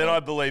is, but then I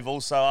believe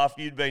also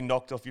after you'd been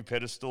knocked off your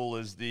pedestal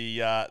as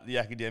the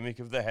academic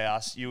of the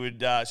house, you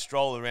would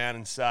stroll around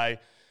and say,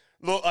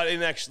 "Look, I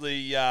didn't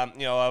actually, I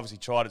obviously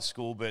tried at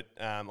school, but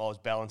I was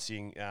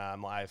balancing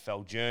my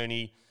AFL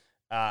journey.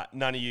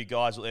 None of you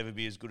guys will ever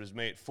be as good as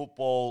me at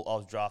football. I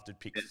was drafted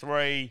pick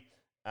 3.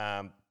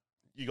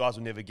 You guys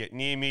will never get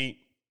near me."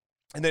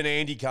 And then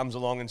Andy comes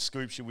along and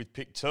scoops you with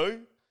pick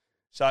 2.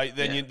 So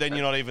then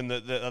you're not even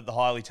the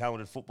highly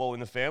talented football in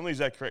the family. Is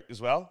that correct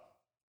as well?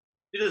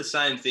 Bit of the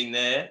same thing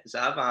there,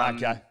 Zav.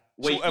 Okay.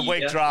 Week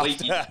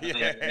draft. I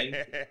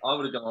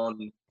would have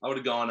gone.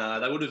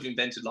 They would have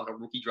invented like a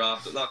rookie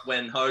draft, like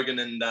when Hogan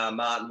and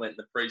Martin went in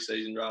the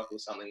preseason draft or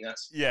something.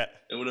 It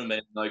would have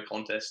been no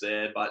contest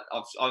there. But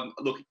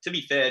look, to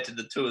be fair to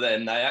the two of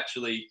them, they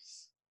actually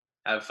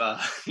have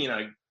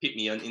picked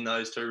me in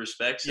those two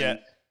respects. Yeah.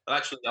 And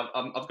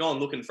I've gone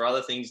looking for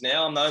other things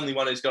now. I'm the only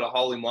one who's got a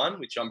hole in one,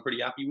 which I'm pretty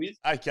happy with.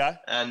 Okay.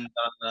 And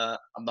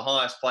I'm the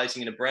highest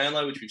placing in a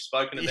Brownlow, which we've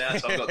spoken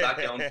about. So I've got that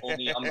going for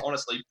me. I'm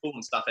honestly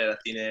pulling stuff out of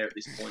thin air at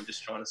this point,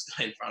 just trying to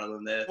stay in front of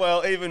them there.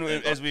 Well, even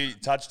as we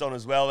touched on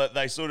as well, that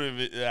they sort of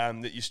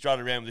that you strut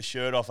around with the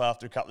shirt off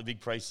after a couple of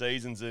big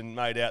pre-seasons and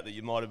made out that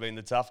you might have been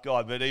the tough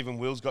guy, but even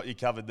Will's got you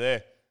covered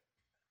there.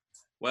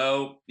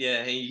 Well,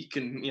 yeah, he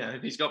can,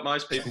 he's got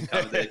most people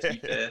covered there, to be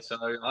fair. So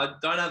I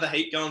don't have a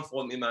heat going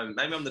for him at the moment.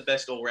 Maybe I'm the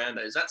best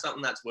all-rounder. Is that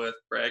something that's worth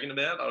bragging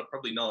about?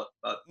 Probably not.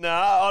 But no,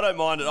 I don't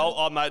mind it.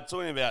 Mate,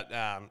 talking about,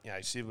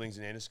 siblings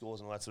and underscores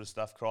and all that sort of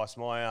stuff, Christ,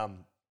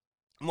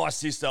 my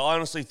sister, I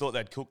honestly thought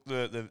they'd cook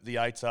the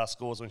ATAR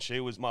scores when she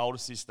was my older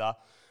sister.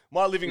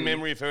 My living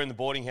memory of her in the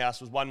boarding house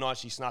was one night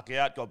she snuck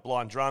out, got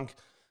blind drunk,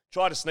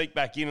 tried to sneak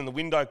back in, and the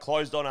window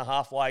closed on her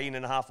halfway in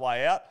and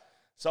halfway out.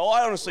 So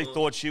I honestly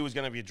thought she was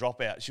going to be a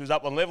dropout. She was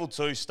up on level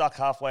 2, stuck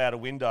halfway out a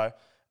window,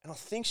 and I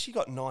think she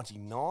got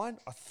 99.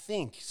 I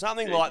think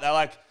something like that,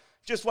 like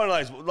just one of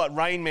those like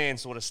Rain Man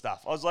sort of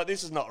stuff. I was like,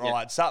 this is not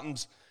right.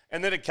 Something's,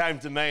 And then it came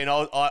to me, and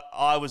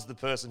I was the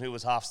person who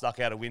was half stuck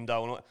out a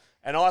window,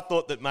 and I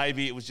thought that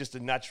maybe it was just a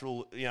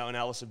natural, an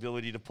Alice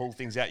ability to pull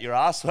things out your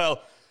ass.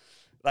 Well,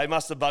 they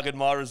must have buggered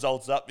my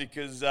results up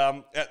because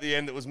at the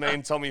end it was me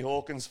and Tommy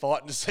Hawkins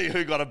fighting to see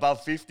who got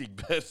above 50.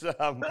 But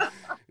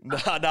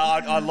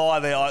I lie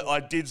there. I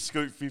did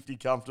scoot 50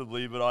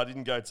 comfortably, but I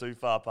didn't go too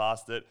far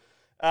past it.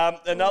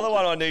 Another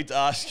one I need to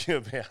ask you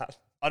about.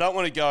 I don't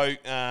want to go,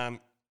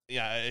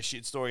 a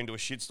shit story into a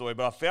shit story,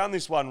 but I found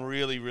this one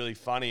really, really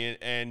funny.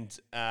 And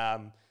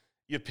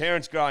your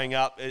parents growing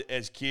up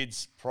as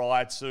kids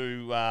prior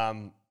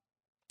to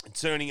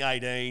turning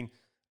 18.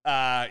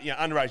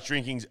 Underage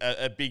drinking's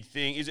a big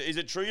thing. Is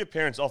it true your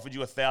parents offered you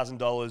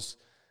 $1,000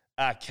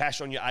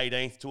 cash on your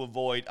 18th to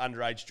avoid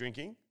underage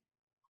drinking?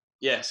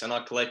 Yes, and I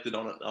collected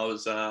on it. I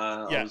was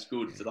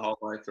good for the whole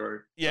way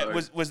through. Yeah,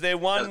 so was there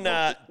one?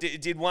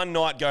 Did one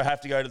night have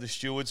to go to the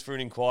stewards for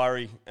an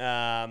inquiry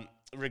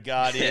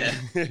regarding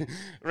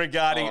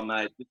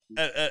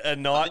a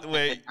night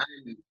where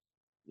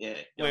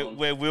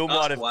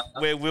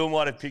Will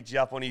might have picked you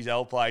up on his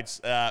L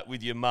plates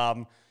with your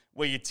mum,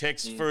 where you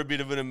text for a bit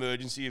of an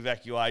emergency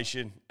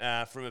evacuation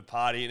from a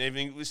party, and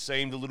everything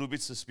seemed a little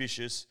bit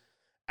suspicious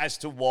as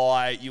to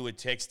why you were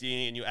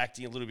texting and you're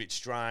acting a little bit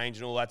strange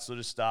and all that sort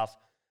of stuff.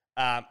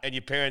 And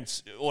your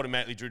parents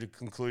automatically drew to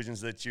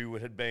conclusions that you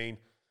had been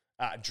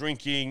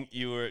drinking,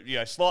 you were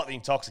slightly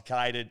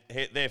intoxicated,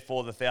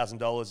 therefore the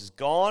 $1,000 is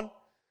gone.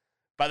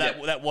 But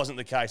that wasn't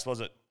the case, was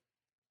it?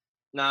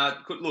 No,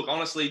 look,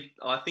 honestly,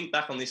 I think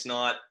back on this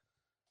night,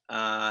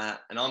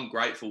 and I'm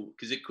grateful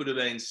because it could have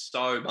been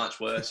so much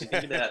worse. You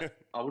think about,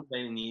 I would have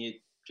been in year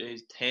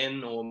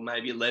 10 or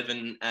maybe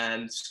 11,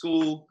 and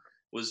school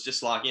was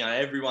just like,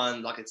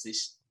 everyone, like it's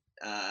this,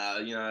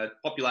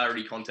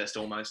 popularity contest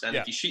almost. And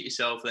if you shit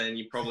yourself, then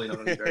you're probably not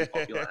going to be very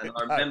popular. And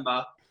I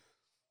remember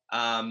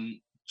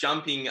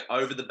jumping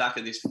over the back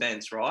of this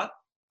fence, right,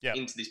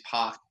 into this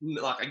park.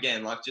 Like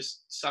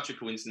just such a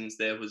coincidence.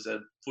 There was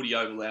a footy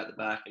oval out the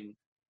back and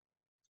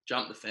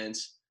jumped the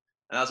fence.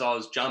 And as I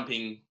was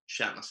jumping,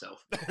 shat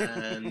myself.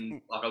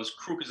 And I was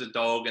crook as a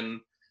dog.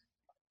 And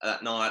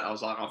that night I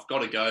was like, I've got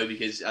to go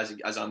because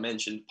as I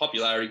mentioned,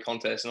 popularity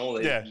contest and all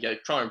that, you go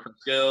try and impress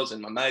girls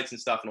and my mates and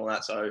stuff and all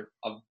that. So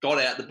I've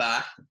got out the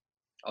back.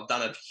 I've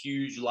done a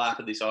huge lap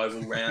of this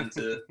oval round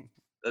it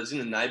was in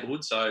the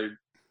neighbourhood, so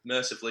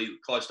mercifully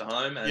close to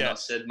home. And I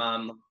said,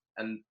 Mum,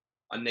 and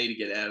I need to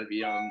get out of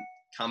here.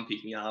 Come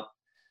pick me up.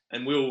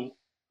 And Will,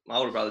 my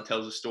older brother,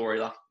 tells a story,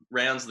 like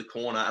rounds the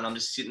corner and I'm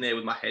just sitting there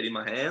with my head in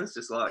my hands,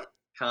 just like,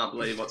 can't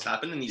believe what's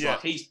happened. And he's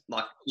like pissed.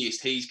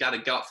 He's got a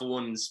gutful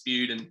and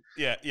spewed and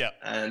and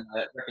I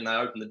reckon they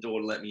opened the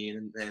door to let me in,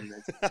 and then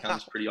it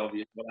becomes pretty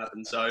obvious what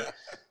happened. So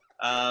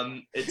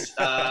it's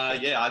a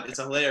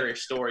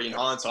hilarious story in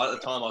hindsight. At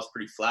the time I was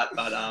pretty flat,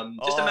 but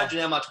just imagine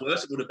how much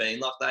worse it would have been.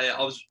 Like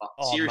I was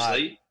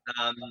seriously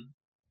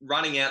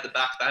running out the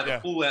back. They have a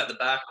pool out the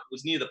back. It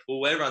was near the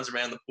pool. Everyone's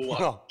around the pool.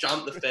 I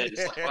jumped the fence.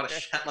 Like I'd have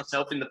shat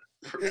myself in the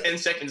 10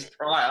 seconds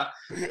prior.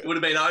 It would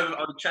have been over. I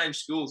would have changed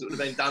schools. It would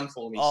have been done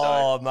for me.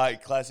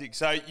 Mate, classic.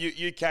 So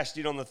you cashed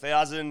in on the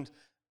 1,000.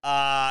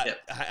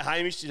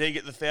 Hamish, did he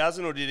get the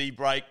 1,000 or did he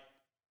break?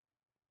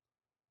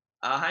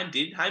 Haim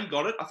did. Haim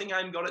got it. I think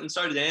Haim got it, and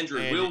so did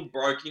Andrew. Will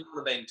broke. He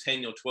would have been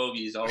 10 or 12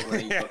 years old when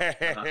he got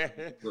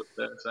it.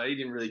 So he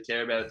didn't really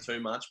care about it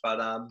too much.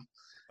 But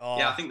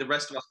I think the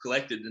rest of us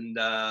collected, and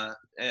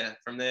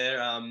from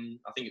there, I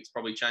think it's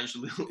probably changed a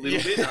little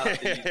bit. Mate,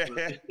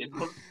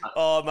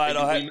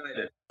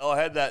 I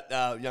had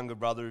that younger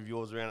brother of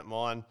yours around at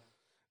mine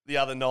the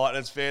other night, and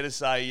it's fair to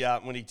say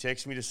when he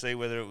texted me to see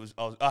whether it was,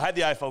 I had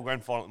the AFL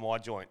Grand Final at my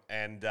joint,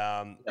 and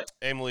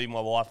Emily,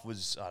 my wife,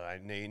 was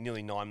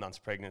nearly 9 months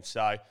pregnant.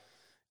 So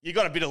you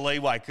got a bit of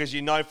leeway because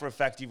for a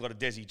fact you've got a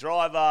Desi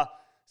driver.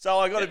 So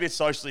I got a bit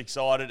socially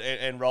excited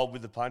and rolled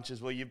with the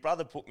punches. Well, your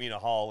brother put me in a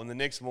hole, and the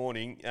next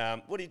morning,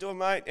 what are you doing,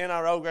 mate?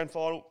 NRL Grand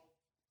Final.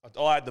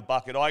 I had the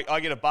bucket. I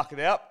get a bucket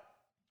out,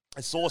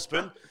 a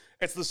saucepan.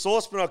 It's the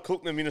saucepan I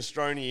cook the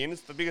minestrone in.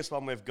 It's the biggest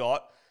one we've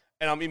got.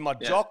 And I'm in my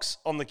jocks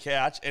on the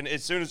couch, and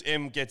as soon as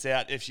Em gets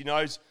out, if she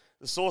knows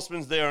the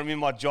saucepan's there, I'm in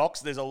my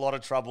jocks, there's a lot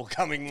of trouble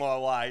coming my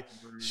way.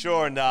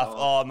 Sure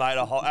enough, mate,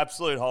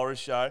 absolute horror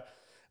show.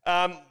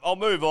 I'll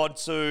move on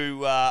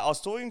to, I was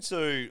talking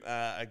to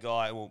a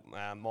guy,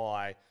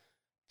 my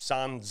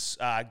son's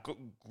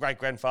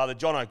great-grandfather,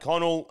 John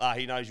O'Connell.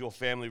 He knows your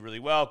family really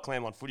well.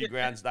 Claremont Footy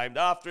Ground's named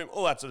after him,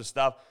 all that sort of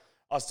stuff.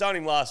 I was telling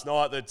him last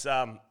night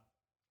that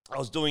I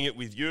was doing it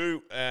with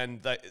you,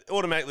 and they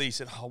automatically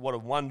said, oh, what a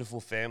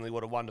wonderful family,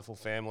 what a wonderful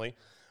family.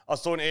 I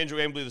was talking to Andrew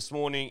Embley this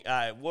morning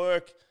at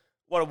work.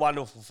 What a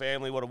wonderful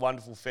family, what a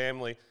wonderful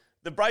family.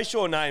 The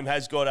Brayshaw name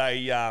has got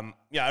a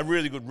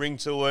really good ring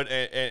to it,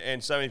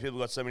 and so many people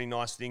got so many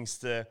nice things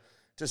to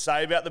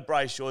say about the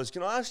Brayshaws.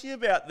 Can I ask you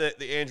about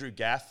the Andrew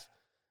Gaff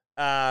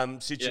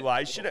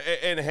situation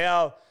and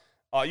how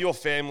your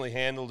family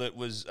handled it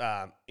was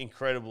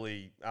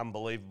incredibly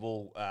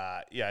unbelievable.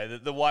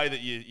 The way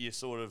that you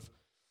sort of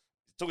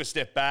took a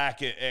step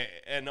back,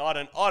 and I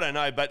don't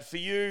know, but for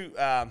you,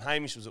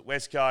 Hamish was at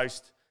West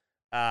Coast.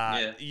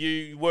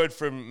 Word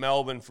from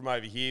Melbourne from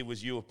over here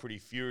was you were pretty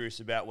furious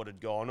about what had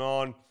gone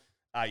on.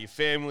 Your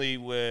family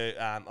were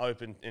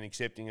open and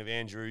accepting of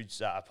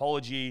Andrew's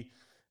apology.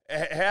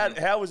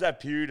 How was that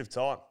period of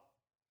time?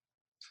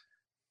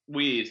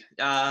 Weird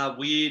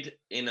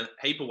in a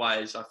heap of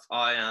ways.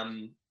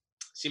 I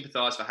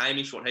sympathise for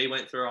Hamish, what he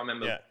went through. I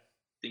remember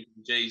thinking,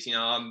 geez,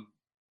 I'm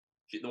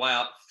the way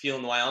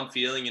I'm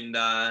feeling, and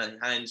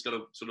Haynes got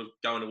to sort of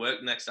go into work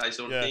the next day,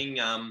 sort of thing.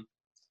 I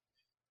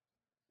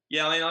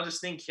just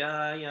think,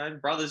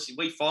 brothers,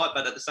 we fight,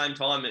 but at the same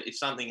time, if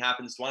something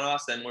happens to one of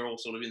us, then we're all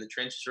sort of in the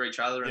trenches for each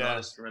other. And I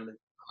just remember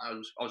I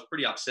was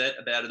pretty upset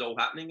about it all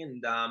happening.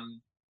 And,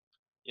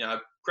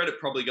 credit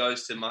probably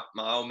goes to my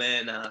old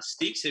man,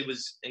 Sticks.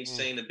 He's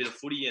seen a bit of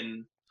footy,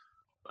 and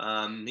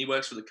he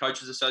works for the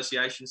Coaches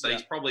Association. So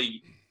he's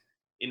probably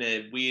in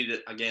a weird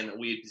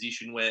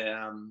position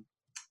where,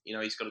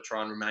 he's got to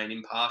try and remain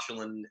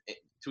impartial. And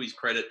to his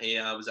credit, he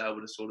was able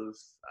to sort of,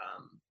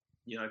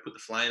 put the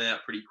flame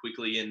out pretty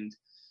quickly. And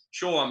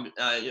sure,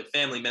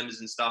 family members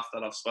and stuff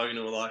that I've spoken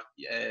to are like,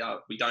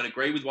 we don't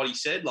agree with what he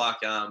said. Like,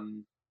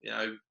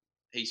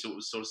 he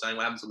was sort of saying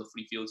what happens on the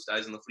footy field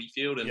stays on the footy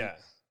field. And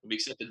we've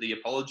accepted the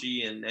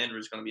apology, and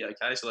Andrew's going to be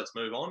okay. So let's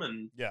move on.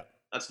 And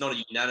that's not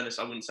a unanimous,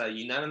 I wouldn't say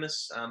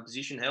unanimous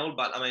position held,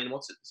 but I mean,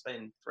 it's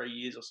been 3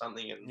 years or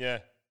something.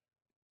 And,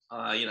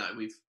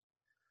 we've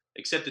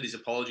accepted his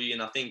apology,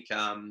 and I think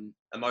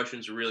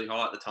emotions were really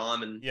high at the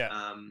time. And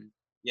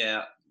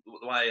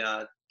the way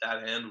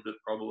Dad handled it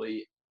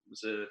probably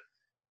was a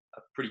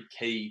pretty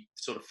key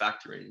sort of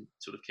factor in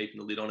sort of keeping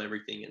the lid on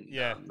everything and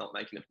not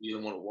making it bigger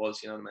than what it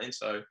was, you know what I mean?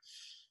 So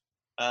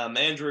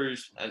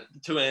Andrews, the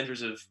two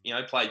Andrews have,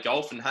 played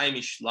golf, and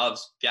Hamish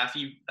loves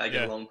Gaffy. They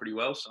get along pretty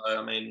well. So,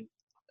 I mean,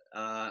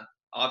 I'm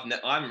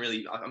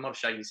not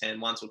shaking his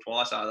hand once or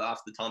twice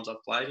after the times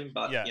I've played him,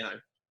 but,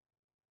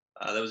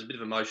 there was a bit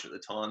of emotion at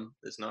the time.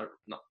 There's no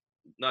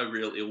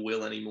real ill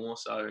will anymore.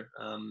 So,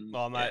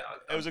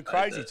 it was a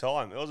crazy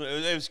time. It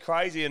was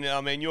crazy, and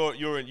I mean,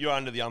 you're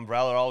under the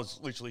umbrella. I was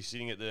literally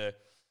sitting I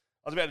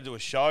was about to do a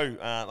show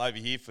over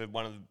here for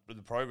one of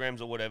the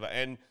programs or whatever,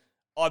 and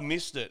I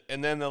missed it.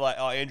 And then they're like,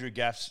 "Oh, Andrew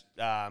Gaff's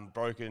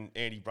broken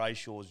Andy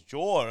Brayshaw's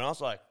jaw," and I was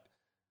like,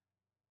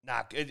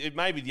 "Nah, it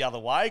may be the other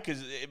way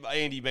because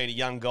Andy being a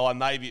young guy,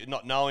 maybe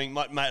not knowing,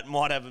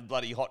 might have a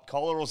bloody hot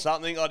collar or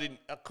something." I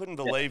couldn't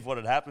believe what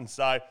had happened.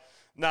 So.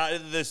 No,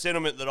 the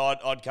sentiment that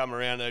I'd come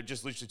around,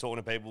 just literally talking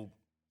to people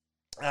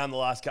the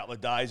last couple of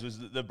days, was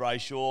the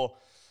Brayshaw,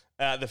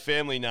 the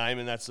family name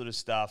and that sort of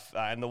stuff,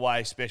 and the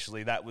way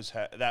especially that was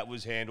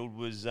handled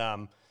was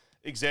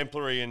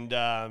exemplary. And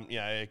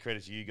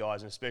credit to you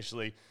guys, and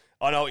especially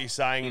I know what you're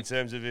saying in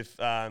terms of if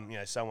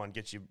someone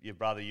gets your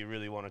brother, you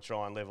really want to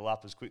try and level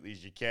up as quickly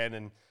as you can,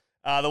 and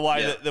the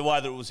way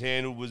that it was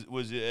handled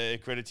was a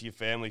credit to your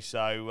family.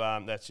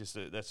 So that's just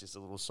a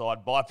little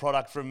side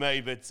byproduct from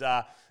me, but.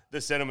 The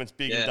sentiment's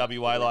big in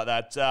WA like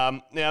that.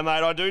 Now,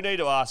 mate, I do need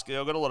to ask you,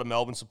 I've got a lot of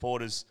Melbourne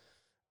supporters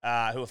who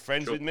are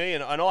friends with me,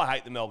 and I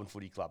hate the Melbourne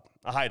Footy Club.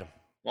 I hate them.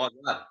 Why is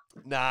that?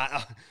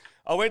 Nah,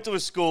 I went to a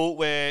school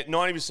where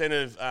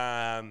 90%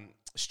 of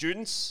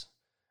students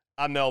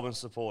are Melbourne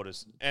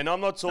supporters. And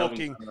I'm not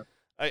talking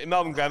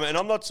Melbourne Grammar, and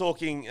I'm not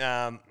talking,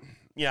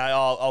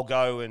 I'll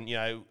go and,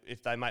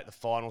 if they make the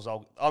finals,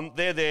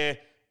 they're there,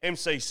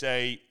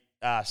 MCC,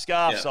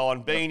 scarves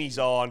on, beanies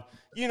on,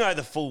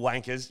 the full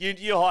wankers.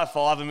 You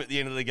high-five them at the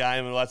end of the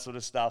game and all that sort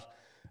of stuff.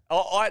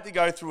 I had to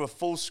go through a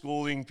full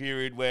schooling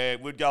period where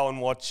we'd go and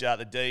watch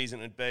the Ds,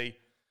 and it'd be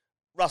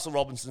Russell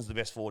Robinson's the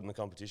best forward in the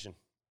competition.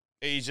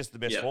 He's just the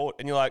best forward.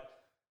 And you're like,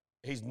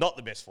 he's not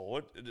the best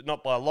forward,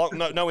 not by a long,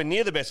 nowhere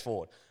near the best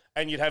forward.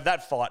 And you'd have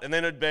that fight. And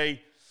then it'd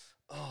be,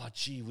 oh,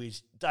 gee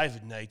whiz,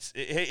 David Neitz.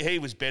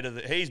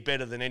 He's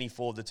better than any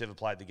forward that's ever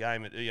played the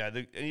game.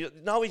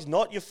 No, he's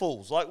not, you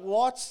fools. Like,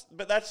 what?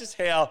 But that's just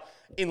how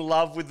in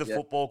love with the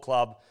football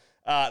club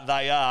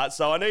they are.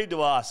 So I need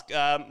to ask,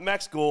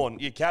 Max Gawn,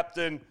 your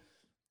captain,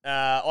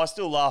 I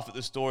still laugh at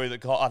the story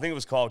that I think it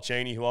was Kyle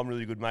Cheney, who I'm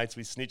really good mates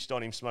with, snitched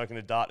on him smoking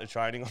a dart to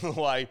training on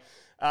the way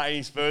in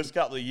his first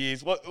couple of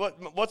years.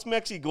 What's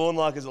Maxie Gawn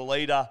like as a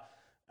leader?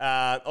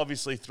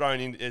 Obviously thrown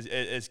in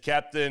as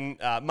captain,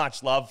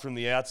 much love from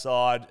the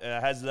outside,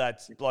 has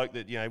that bloke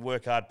that,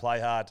 work hard, play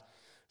hard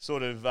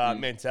sort of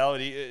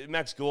mentality.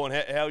 Max Gawn,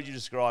 how would you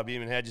describe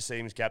him, and how would you see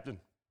him as captain?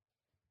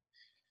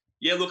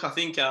 Yeah, look, I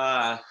think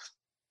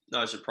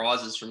no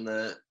surprises from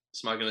the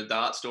smoking a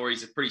dart story.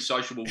 He's a pretty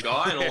sociable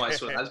guy and always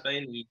sort of has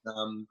been. He's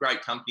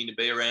great company to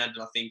be around,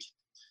 and I think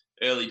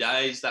early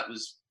days that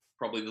was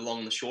probably the long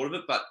and the short of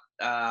it, but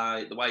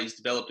the way he's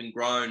developed and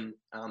grown,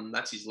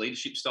 that's his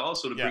leadership style,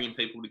 sort of bringing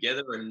people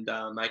together and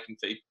making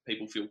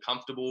people feel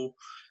comfortable.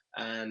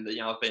 And,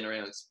 I've been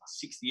around, it's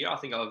my 6th year. I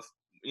think I've,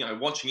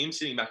 watching him,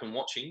 sitting back and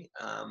watching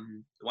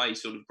the way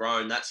he's sort of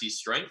grown, that's his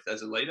strength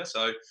as a leader.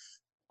 So,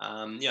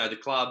 the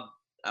club,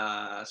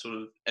 sort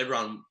of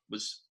everyone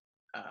was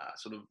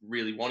sort of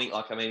really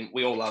wanting,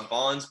 we all love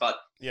Vines, but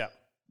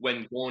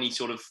when Gorney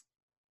sort of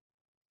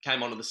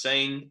came onto the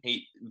scene,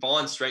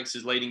 Vine's strengths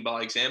is leading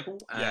by example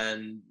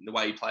and the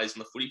way he plays on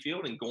the footy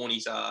field, and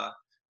Gorney's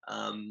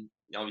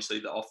Obviously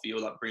the off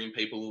field, like bringing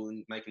people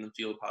and making them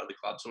feel a part of the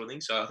club sort of thing.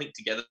 So I think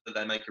together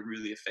they make a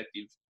really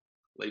effective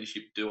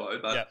leadership duo.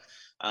 But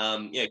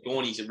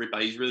Gawny's a ripper.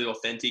 He's really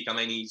authentic. I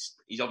mean,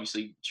 he's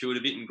obviously matured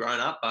a bit and grown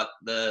up, but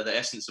the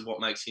essence of what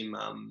makes him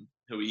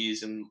who he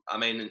is. And I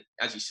mean,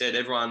 as you said,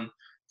 everyone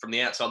from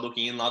the outside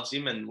looking in loves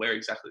him, and we're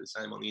exactly the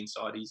same on the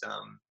inside. He's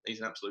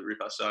an absolute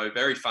ripper. So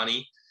very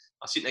funny.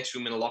 I sit next to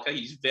him in a locker.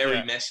 He's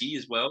very messy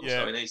as well,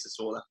 so he needs to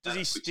sort that. Does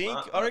he stink?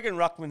 I reckon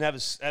Ruckman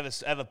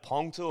have a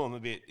pong to him a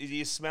bit. Is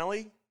he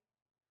smelly?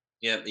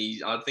 Yeah,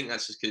 I think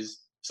that's just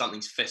because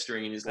something's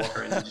festering in his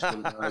locker and he just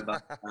wouldn't know.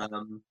 But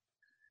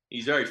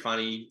he's very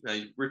funny,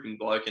 he's a ripping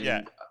bloke and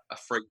a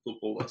freak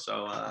footballer.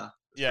 So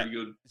pretty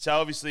good. So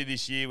obviously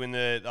this year, when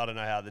I don't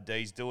know how the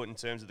D's do it in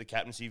terms of the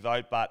captaincy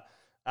vote, but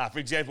for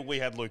example, we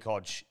had Luke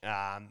Hodge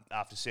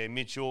after Sam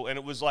Mitchell, and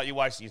it was like you're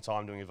wasting your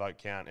time doing a vote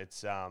count. It's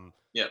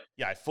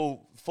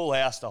full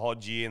house to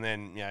Hodgie, and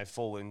then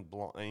fall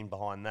in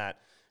behind that.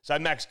 So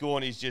Max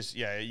Gawn is just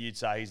you'd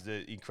say he's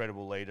the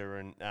incredible leader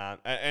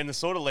and the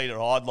sort of leader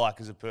I'd like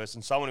as a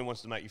person, someone who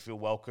wants to make you feel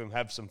welcome,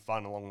 have some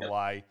fun along the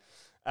way,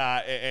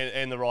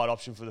 and the right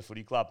option for the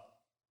footy club.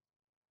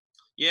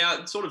 Yeah,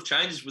 it sort of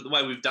changes with the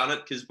way we've done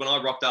it, because when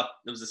I rocked up,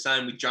 it was the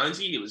same with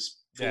Jonesy. It was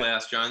full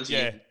house Jonesy.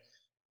 Yeah.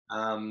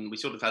 We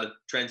sort of had a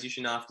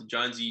transition after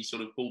Jonesy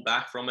sort of pulled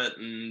back from it,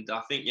 and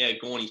I think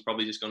Gawny's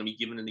probably just going to be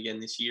given it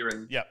again this year,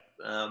 and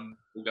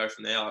we'll go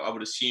from there. I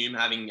would assume,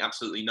 having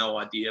absolutely no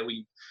idea,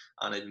 we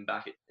aren't even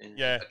back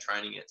at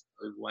training yet, so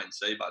we'll wait and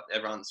see. But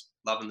everyone's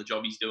loving the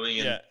job he's doing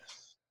and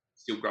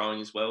still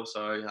growing as well,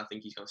 so I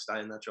think he's going to stay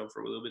in that job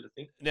for a little bit, I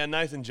think. Now,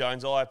 Nathan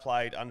Jones, I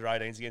played under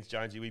 18s against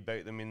Jonesy. We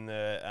beat them in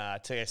the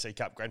TSC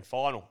Cup Grand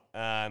Final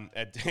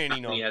at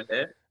Dandenong. He had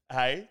hair.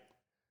 Hey?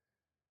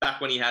 Back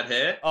when he had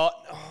hair? Oh,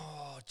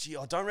 gee,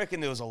 I don't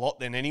reckon there was a lot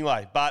then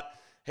anyway, but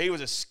he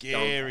was a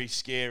scary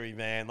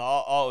man.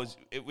 So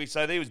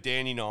there was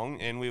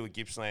Dandenong and we were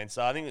Gippsland,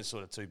 so I think it's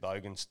sort of two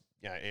Bogans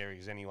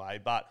areas anyway.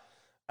 But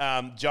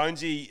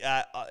Jonesy,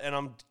 and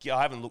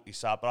I haven't looked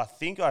this up, but I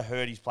think I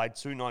heard he's played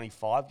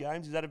 295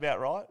 games. Is that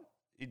about right?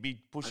 He'd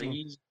be pushing. I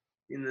think he's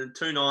in the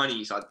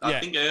 290s. I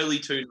think early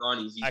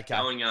 290s. He's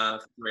going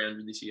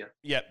 300 this year.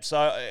 Yep. So,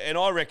 and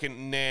I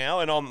reckon now,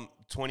 and I'm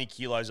 20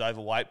 kilos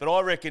overweight, but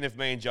I reckon if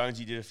me and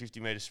Jonesy did a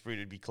 50-metre sprint,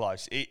 it'd be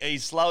close.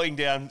 He's slowing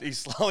down.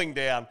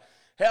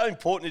 How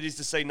important it is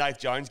to see Nath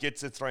Jones get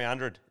to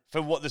 300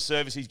 for what the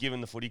service he's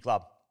given the footy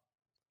club.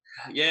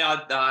 Yeah,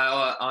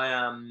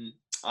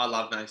 I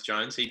love Nath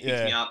Jones. He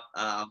picked me up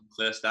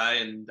first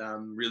day and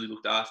really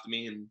looked after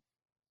me and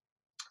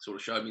sort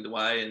of showed me the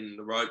way and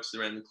the ropes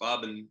around the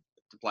club and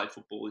to play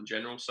football in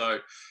general. So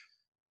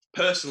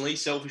personally,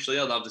 selfishly,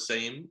 I'd love to see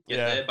him get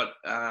there. But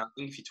I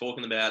think if you're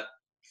talking about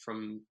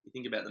you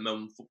think about the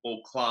Melbourne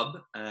Football Club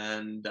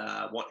and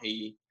what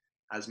he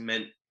has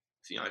meant,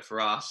 for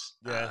us.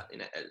 I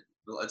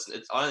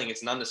don't think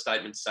it's an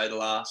understatement to say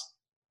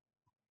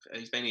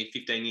he's been here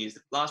 15 years.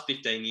 The last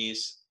 15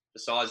 years,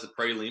 besides the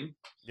prelim,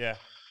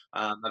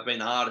 have been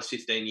the hardest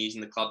 15 years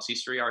in the club's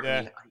history. I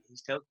reckon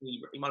he's telling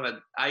me he might have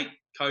had 8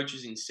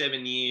 coaches in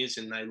 7 years,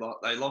 and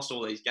they lost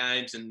all these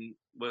games and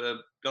were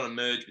going to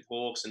merge with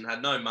Hawks and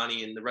had no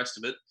money and the rest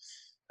of it.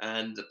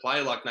 And a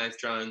player like Nath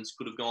Jones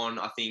could have gone,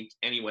 I think,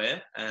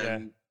 anywhere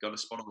and got a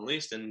spot on the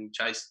list and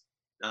chased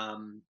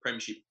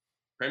premierships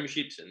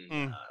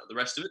and the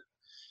rest of it.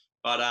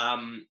 But,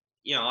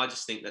 I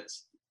just think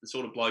that's the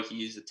sort of bloke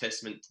he is, a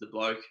testament to the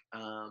bloke.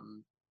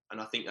 And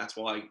I think that's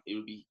why it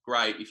would be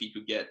great if he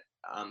could get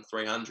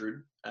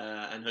 300.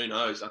 And who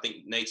knows? I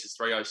think Neats is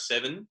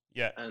 307.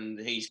 Yeah. And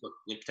he's got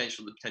the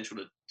potential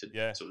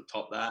to sort of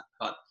top that.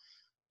 But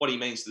what he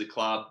means to the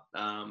club,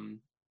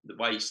 the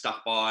way he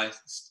stuck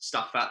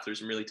fat through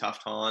some really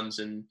tough times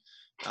and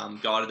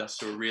guided us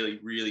through a really,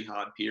 really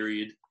hard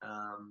period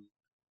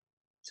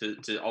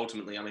to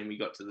ultimately, we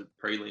got to the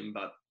prelim,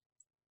 but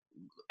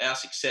our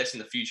success in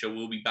the future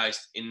will be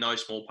based in no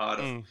small part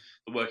of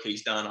the work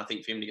he's done. I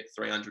think for him to get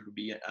 300 would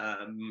be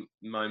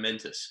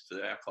momentous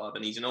for our club.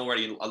 And he's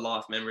already a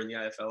life member in the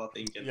AFL, I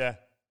think. And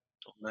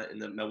in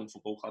the Melbourne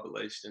Football Club at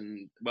least,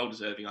 and well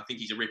deserving. I think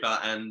he's a ripper,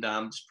 and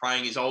just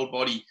praying his old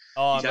body.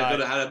 He's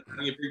had a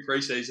big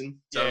pre-season,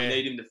 so we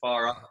need him to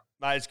fire up.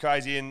 Mate, it's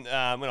crazy. And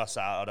when I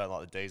say I don't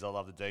like the Ds, I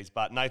love the Ds.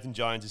 But Nathan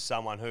Jones is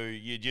someone who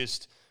you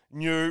just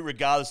knew,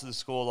 regardless of the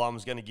scoreline,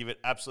 was going to give it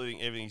absolutely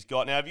everything he's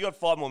got. Now, have you got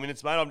 5 more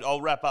minutes, mate? I'll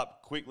wrap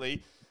up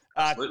quickly.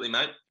 Absolutely,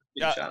 mate.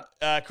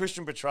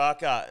 Christian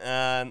Petrarca,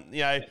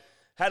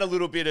 had a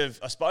little bit of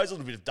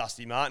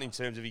Dusty Martin in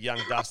terms of a young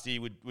Dusty,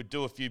 would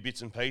do a few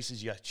bits and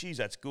pieces. You go, geez,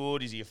 that's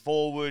good. Is he a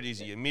forward? Is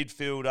he a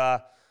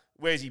midfielder?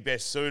 Where's he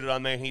best suited?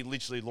 He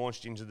literally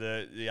launched into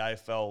the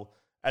AFL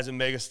as a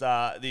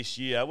megastar this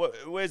year.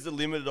 Where's the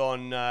limit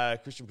on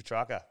Christian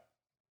Petrarca?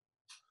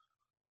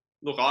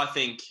 Look, I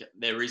think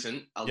there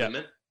isn't a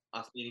limit.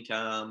 I think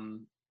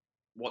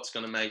what's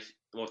going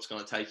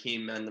to take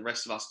him and the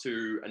rest of us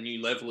to a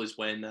new level is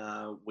when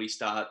we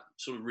start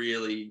sort of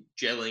really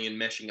gelling and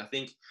meshing. I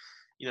think,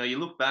 you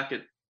look back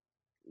at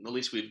the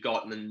list we've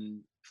gotten,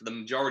 and for the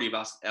majority of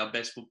us, our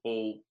best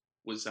football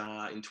was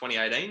in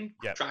 2018.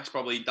 Yep. Trax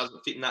probably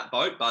doesn't fit in that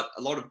boat, but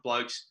a lot of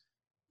blokes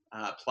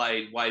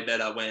played way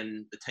better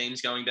when the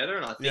team's going better.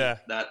 And I think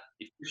that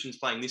if Christian's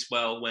playing this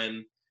well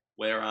when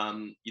we're,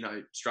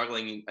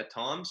 struggling at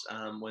times,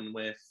 when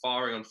we're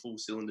firing on full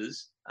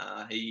cylinders,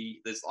 I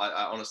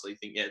honestly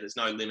think, there's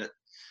no limit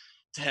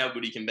to how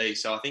good he can be.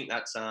 So I think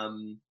that's,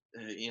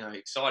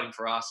 exciting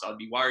for us. I'd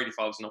be worried if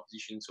I was an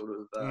opposition sort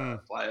of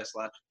player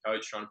 /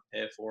 coach trying to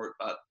prepare for it.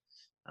 But,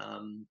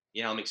 I'm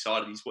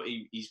excited.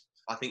 He's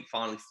I think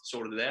finally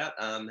sorted it out,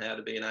 how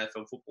to be an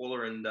AFL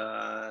footballer, and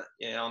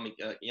I'm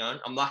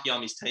lucky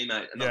I'm his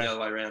teammate and not the other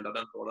way around. I don't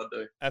know what I'd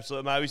do.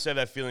 Absolutely, mate. We used to have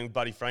that feeling with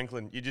Buddy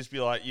Franklin. You'd just be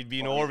like, you'd be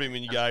in awe of him,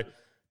 and you go,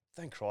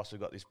 "Thank Christ,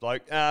 we've got this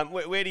bloke."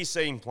 Where do you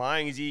see him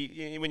playing? Is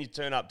he, when you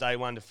turn up day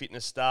one to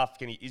fitness stuff?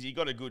 Is he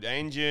got a good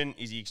engine?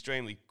 Is he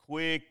extremely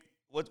quick?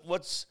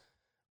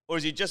 Or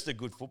is he just a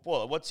good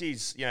footballer? What's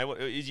his?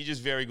 Is he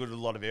just very good at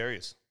a lot of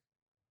areas?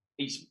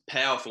 He's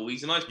powerful.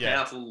 He's the most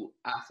powerful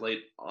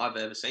athlete I've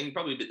ever seen.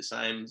 Probably a bit the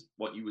same as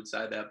what you would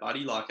say about Buddy.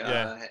 You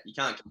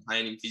can't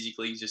contain him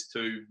physically. He's just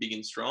too big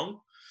and strong.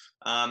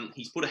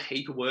 He's put a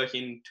heap of work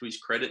into his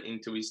credit,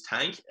 into his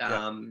tank,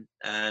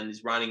 and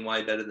is running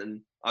way better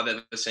than I've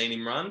ever seen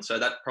him run. So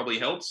that probably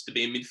helps to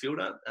be a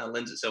midfielder,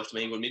 lends itself to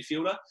being a good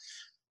midfielder.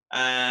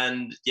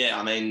 And,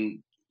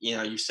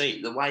 you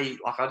see the way,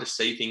 I just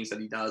see things that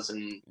he does,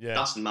 and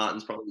Dustin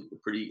Martin's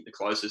probably the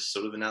closest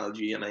sort of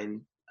analogy.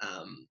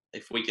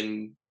 If we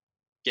can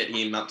get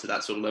him up to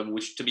that sort of level,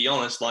 which, to be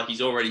honest,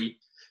 he's already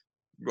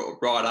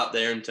right up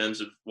there in terms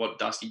of what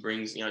Dusty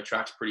brings,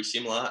 Track's pretty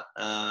similar.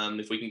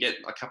 If we can get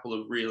a couple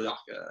of really,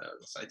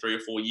 say 3 or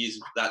 4 years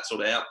of that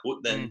sort of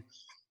output, then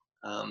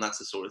that's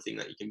the sort of thing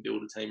that you can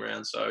build a team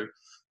around. So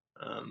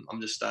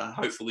I'm just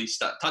hopefully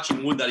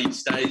touching wood that he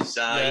stays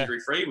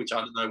injury-free, which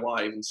I don't know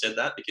why I even said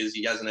that, because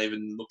he hasn't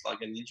even looked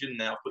like an injured, and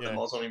now put the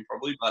moz on him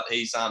probably. But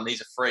he's a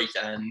freak,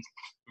 and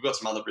we've got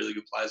some other really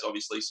good players,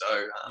 obviously.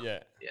 So,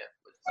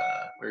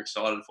 we're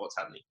excited for what's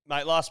happening.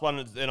 Mate, last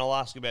one, then I'll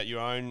ask about your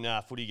own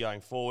footy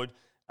going forward.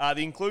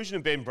 The inclusion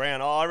of Ben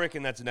Brown, I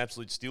reckon that's an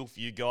absolute steal for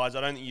you guys.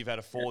 I don't think you've had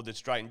a forward that's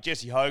straightened.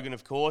 Jesse Hogan,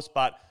 of course,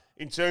 but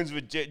in terms of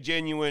a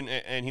genuine,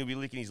 and he'll be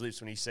licking his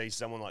lips when he sees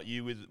someone like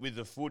you with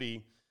the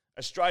footy,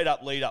 a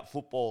straight-up lead-up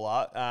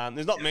footballer.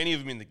 There's not many of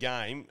them in the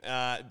game.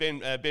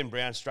 Ben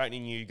Brown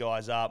straightening you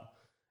guys up.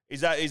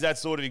 Is that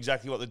sort of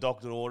exactly what the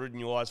doctor ordered in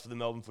your eyes for the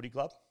Melbourne Footy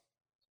Club?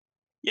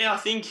 Yeah, I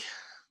think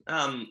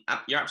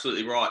you're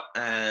absolutely right.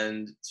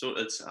 And so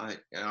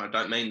I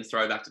don't mean to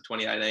throw back to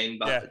 2018,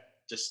 but it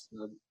just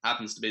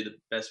happens to be the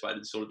best way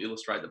to sort of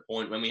illustrate the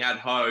point. When we had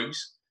Hogues,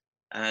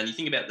 and you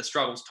think about the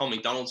struggles Tom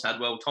McDonald's had,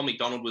 Tom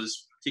McDonald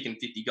was kicking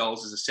 50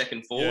 goals as a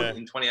second forward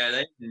in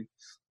 2018. And,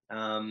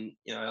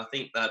 I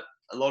think that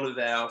a lot of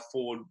our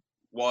forward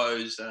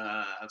woes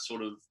have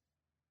sort of,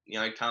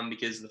 come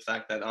because of the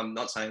fact that I'm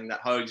not saying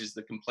that Hogues is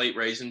the complete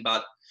reason,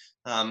 but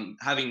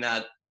having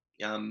that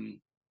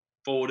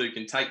forward who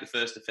can take the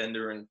first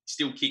defender and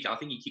still kick. I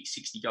think he kicked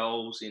 60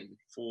 goals in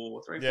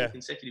 4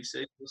 consecutive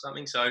seasons or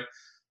something. So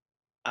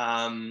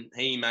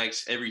he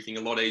makes everything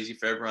a lot easier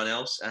for everyone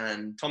else.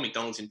 And Tom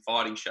McDonald's in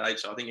fighting shape,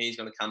 so I think he's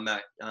going to come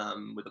back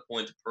with a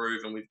point to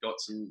prove. And we've got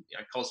some,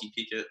 Cosy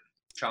Pickett,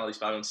 Charlie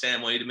Spargo,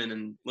 Sam Wiedemann,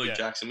 and Luke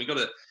Jackson. We've got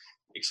an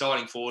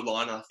exciting forward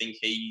line. And I think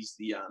he's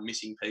the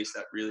missing piece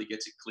that really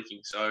gets it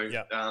clicking. So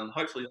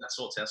hopefully that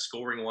sorts our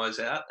scoring woes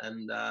out,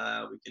 and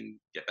we can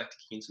get back to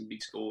kicking some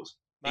big scores.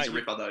 He's a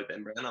ripper though,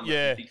 Ben Brown. I'm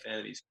a big fan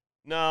of his.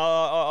 No,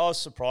 I was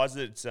surprised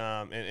that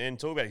and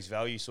talk about his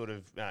value, sort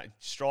of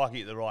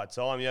striking at the right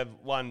time. You have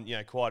one,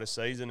 quite a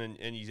season,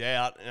 and he's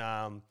out.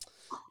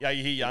 You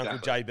hear your Uncle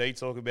JB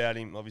talk about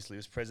him. Obviously, he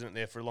was president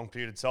there for a long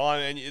period of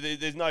time, and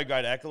there's no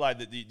great accolade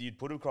that you'd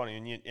put across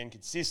him, and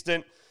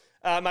consistent.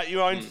 Mate,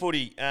 your own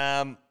footy.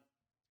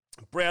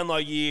 Brownlow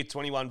year,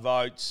 21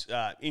 votes,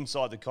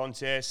 inside the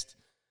contest.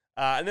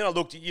 And then I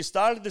looked, you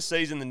started the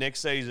season the next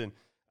season,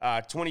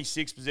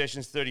 26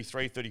 possessions,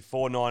 33,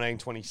 34, 19,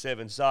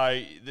 27.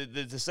 So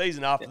the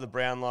season after the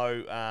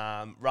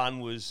Brownlow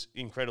run was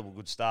incredible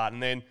good start.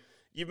 And then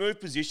you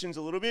moved positions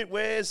a little bit.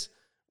 Where's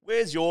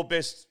your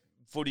best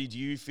footy? Do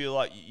you feel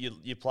like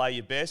you play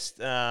your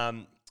best?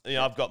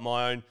 I've got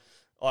my own.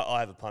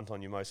 I have a punt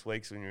on you most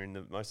weeks when you're in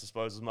the most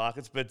disposals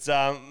markets. But,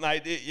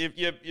 mate,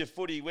 your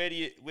footy, where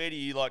do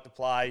you like to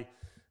play?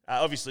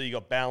 Obviously, you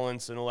got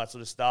balance and all that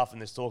sort of stuff, and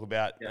there's talk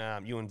about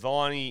you and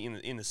Viney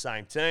in the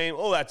same team,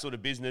 all that sort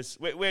of business.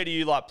 Where do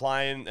you like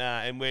playing,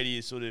 and where do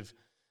you sort of,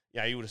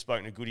 you would have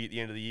spoken to Goody at the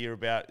end of the year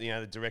about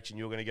the direction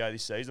you're going to go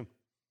this season?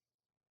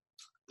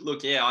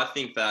 Look, I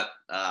think that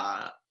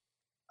I'm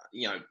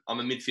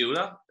a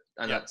midfielder,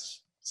 and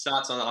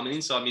I'm an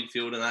inside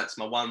midfielder, and that's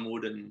my one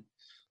wood, and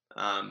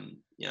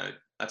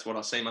that's what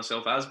I see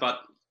myself as.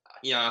 But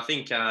I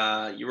think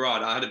you're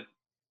right. I had a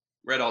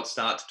red hot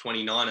start to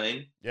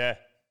 2019. Yeah.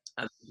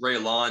 And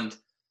realigned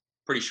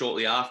pretty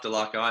shortly after.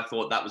 I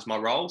thought that was my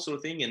role, sort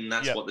of thing, and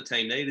that's what the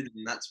team needed,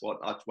 and that's what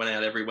I went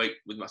out every week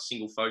with. My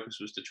single focus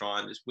was to try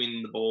and just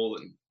win the ball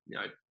and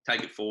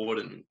take it forward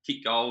and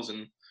kick goals.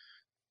 And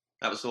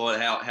that was sort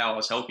of how I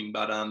was helping.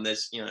 But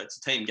there's it's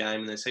a team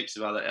game, and there's heaps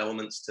of other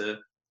elements to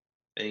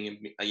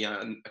being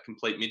a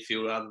complete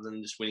midfielder other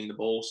than just winning the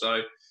ball.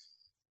 So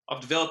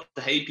I've developed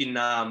a heap in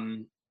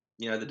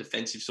the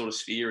defensive sort of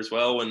sphere as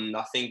well. And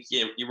I think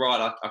you're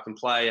right. I can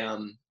play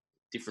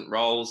different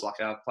roles.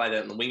 Like I played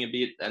out in the wing a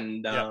bit,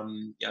 and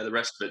the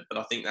rest of it. But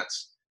I think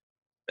that's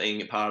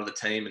being a part of the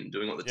team and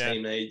doing what the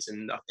team needs.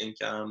 And I think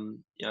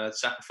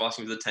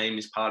sacrificing for the team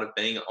is part of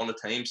being on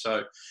a team.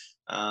 So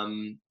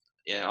I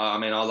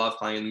love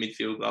playing in the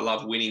midfield. I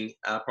love winning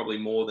probably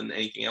more than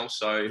anything else.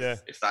 So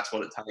if that's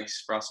what it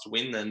takes for us to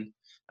win, then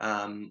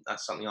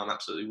that's something I'm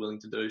absolutely willing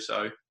to do.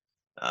 So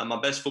my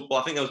best football,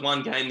 I think there was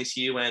one game this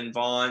year when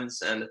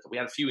Vines, and we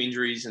had a few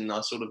injuries, and I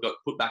sort of got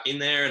put back in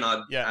there, and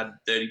I had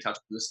dirty touch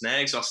with the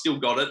snag. So I still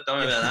got it.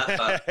 Don't know about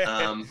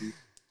that.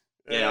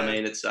 But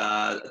it's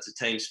a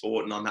team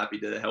sport, and I'm happy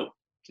to help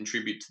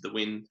contribute to the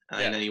win in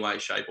any way,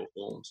 shape or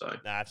form. So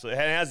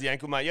absolutely. How's the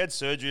ankle, mate? You had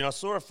surgery, and I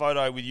saw a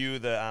photo with you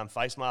with the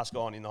face mask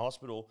on in the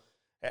hospital.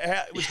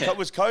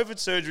 Was COVID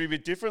surgery a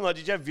bit different? Like,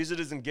 did you have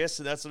visitors and guests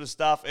and that sort of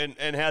stuff?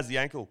 And how's the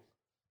ankle?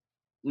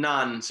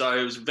 None. So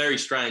it was very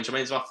strange. I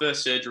mean, it's my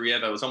first surgery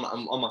ever. It was on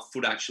my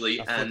foot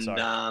actually,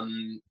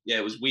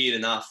 it was weird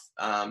enough.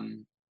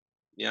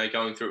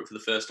 Going through it for the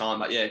first time,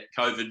 but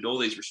COVID, all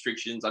these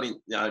restrictions. I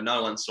didn't,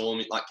 no one saw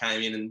me, like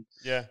came in and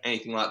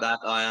anything like that.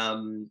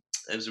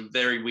 It was a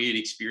very weird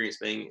experience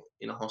being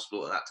in a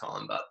hospital at that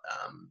time, but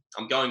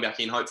I'm going back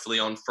in hopefully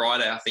on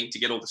Friday, I think, to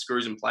get all the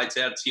screws and plates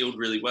out. It's healed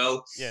really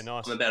well. Yeah,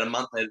 nice. I'm about a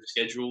month ahead of the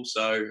schedule,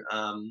 so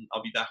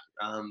I'll be back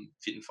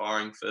fit and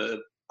firing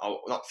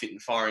not fit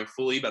and firing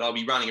fully, but I'll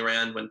be running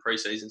around when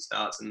pre-season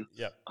starts, and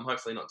I'm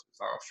hopefully not too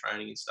far off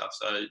training and stuff.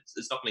 So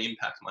it's not going to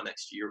impact my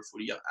next year of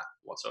footy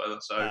whatsoever.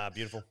 So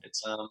beautiful.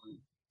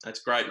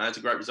 It's great, mate. It's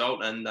a great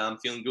result, and I'm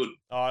feeling good.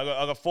 Oh, I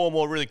got four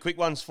more really quick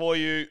ones for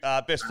you.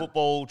 Best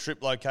football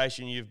trip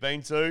location you've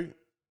been to?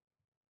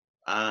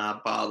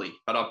 Bali,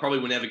 but I probably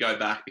will never go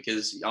back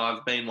because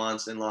I've been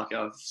once and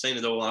I've seen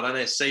it all. I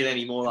don't see it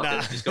anymore.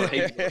 I've just got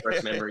heaps of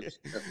fresh memories.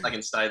 I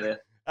can stay there.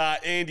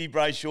 Andy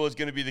Brayshaw is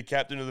going to be the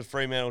captain of the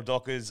Fremantle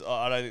Dockers.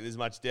 I don't think there's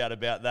much doubt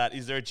about that.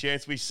 Is there a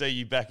chance we see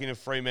you back in a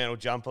Fremantle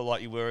jumper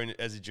like you were in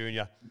as a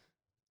junior?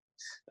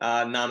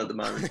 None at the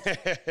moment.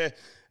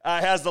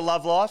 How's the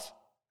love life?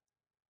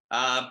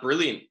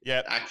 Brilliant.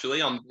 Yeah.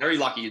 Actually, I'm very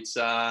lucky. It's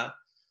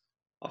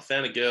I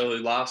found a girl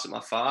who laughs at my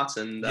farts,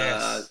 and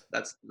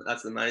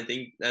that's the main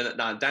thing.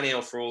 And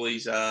Danielle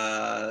Frawley's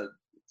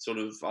sort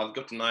of, I've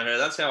got to know her.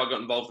 That's how I got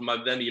involved in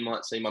Movember. You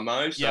might see my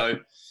Mo. So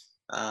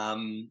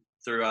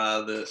through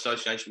the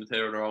association with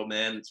her and her old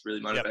man, it's really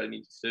motivated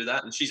me to do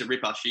that. And she's a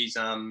ripper. She's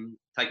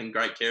taken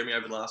great care of me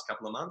over the last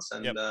couple of months,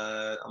 and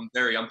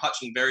I'm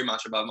punching very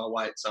much above my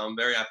weight, so I'm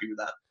very happy with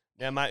that.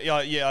 Yeah, mate.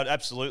 Yeah,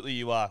 absolutely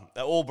you are.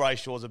 All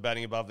Brayshaws are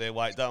batting above their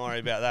weight. Don't worry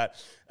about that.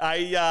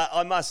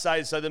 I must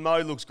say, so the Mo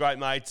looks great,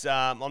 mate.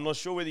 I'm not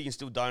sure whether you can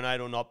still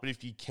donate or not, but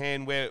if you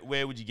can, where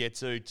would you get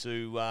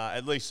to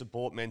at least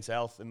support men's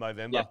health in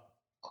Movember? Yeah.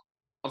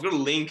 I've got a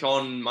link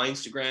on my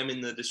Instagram in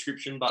the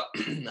description, but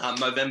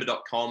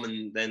Movember.com,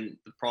 and then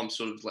the prompt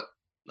sort of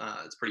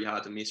it's pretty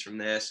hard to miss from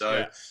there.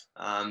 So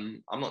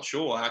I'm not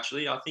sure,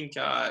 actually. I don't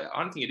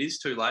think it is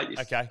too late.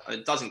 Okay.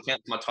 It doesn't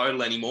count my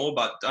total anymore,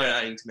 but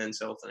donating to men's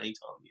health at any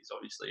time is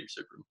obviously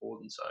super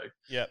important. So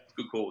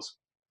good cause.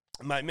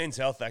 Mate, men's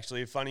health,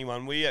 actually, a funny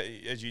one. We,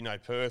 as you know,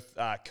 Perth,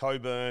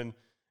 Coburn,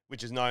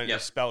 which is known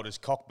as spelled as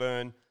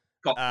Cockburn.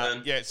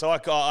 Cockburn. So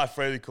I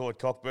freely call it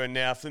Cockburn.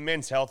 Now, for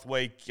Men's Health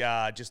Week,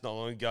 just not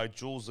long ago,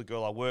 Jules, the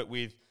girl I work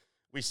with,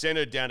 we sent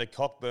her down to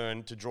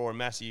Cockburn to draw a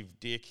massive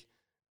dick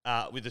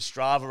with a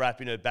Strava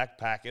app in her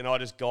backpack, and I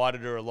just guided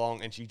her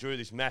along, and she drew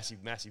this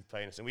massive, massive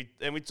penis.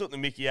 And we took the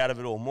mickey out of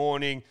it all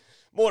morning,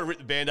 more to rip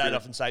the Band-Aid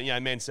off and say,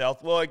 Men's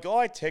Health. Well, a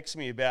guy texted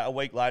me about a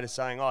week later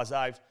saying,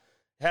 Zave,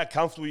 how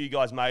comfortable you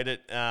guys made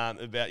it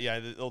about,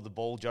 all the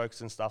ball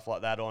jokes and stuff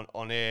like that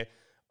on air.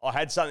 I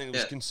had something that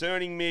was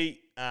concerning me.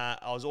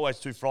 I was always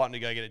too frightened to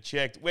go get it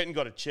checked. Went and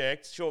got it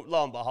checked. Sure,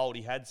 lo and behold,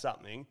 he had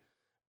something.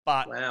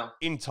 But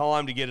in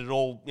time to get it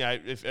all,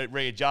 if it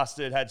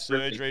readjusted, had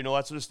surgery and all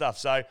that sort of stuff.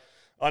 So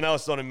I know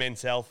it's not a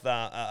men's health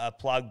a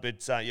plug,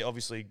 but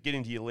obviously get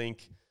into your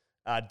link,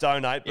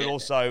 donate. But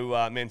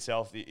also men's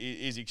health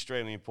is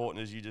extremely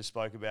important, as you just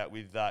spoke about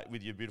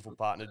with your beautiful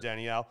partner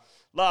Danielle.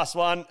 Last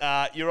one,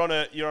 you're on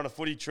a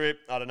footy trip.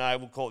 I don't know,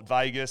 we'll call it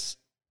Vegas.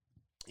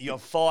 You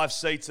got 5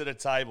 seats at a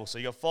table. So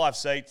you got 5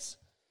 seats.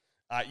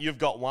 You've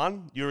got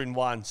one. You're in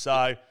one.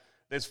 So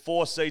there's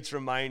 4 seats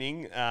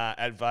remaining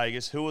at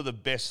Vegas. Who are the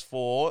best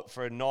 4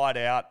 for a night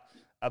out,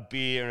 a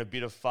beer, and a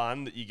bit of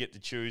fun that you get to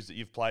choose that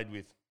you've played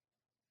with?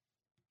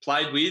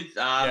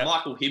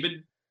 Michael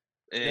Hibberd.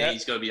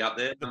 He's got to be up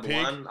there, number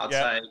pig. 1. I'd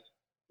say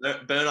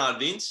Bernard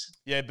Vince.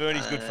 Yeah,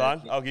 Bernie's good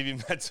fun. I'll give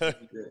him that too.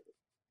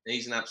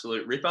 He's an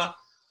absolute ripper.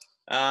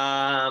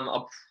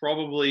 I've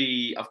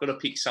got to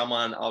pick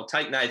someone. I'll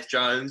take Nath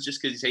Jones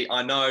just because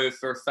I know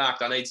for a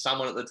fact I need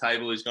someone at the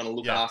table who's going to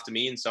look after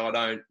me, and so I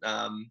don't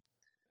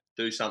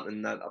do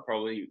something that I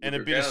probably and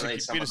would a bit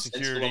of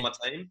security on my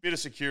team. Bit of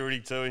security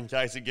too, in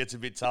case it gets a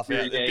bit tough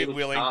out. Yeah, a bit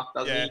willing. Tough,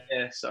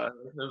 yeah. So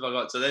who have I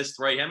got? So there's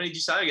 3. How many did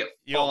you say? I get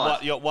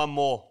 5. You got one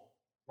more.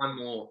 One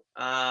more.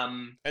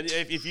 And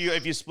if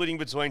you're splitting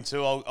between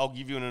 2, I'll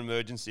give you an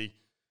emergency.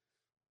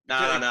 No.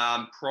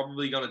 I'm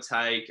probably going to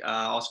take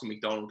Oscar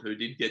McDonald, who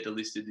did get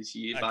delisted this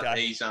year, but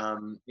he's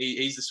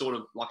the sort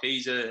of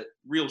he's a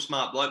real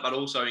smart bloke, but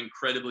also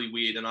incredibly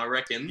weird. And I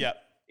reckon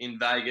in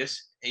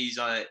Vegas, he's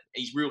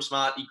real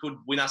smart. He could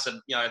win us $1,000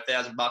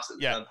 at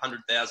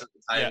 100,000 at the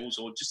tables,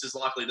 or just as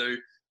likely do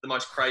the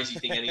most crazy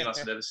thing any of us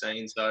have ever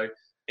seen. So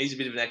he's a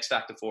bit of an X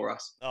factor for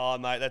us. Oh,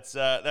 mate,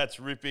 that's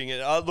ripping.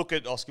 I look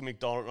at Oscar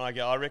McDonald and I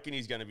go, I reckon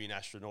he's going to be an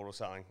astronaut or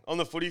something. On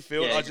the footy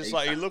field,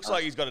 he looks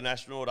like he's got an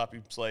astronaut up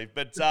his sleeve.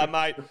 But,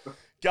 mate,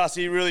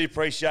 Gussie, really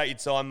appreciate your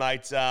time,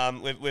 mate.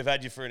 We've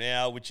had you for an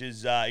hour, which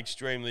is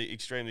extremely,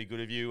 extremely good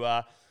of you.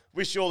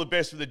 Wish you all the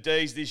best with the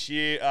D's this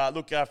year.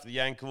 Look after the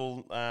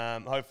ankle.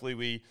 Hopefully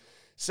we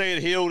see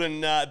it healed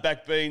and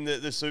back being the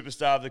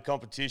superstar of the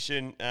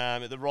competition.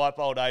 At the ripe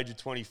old age of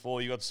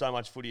 24, you've got so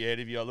much footy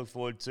ahead of you. I look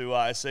forward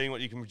to seeing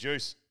what you can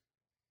produce.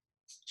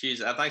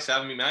 Cheers. Thanks for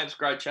having me, mate. It's a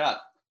great chat.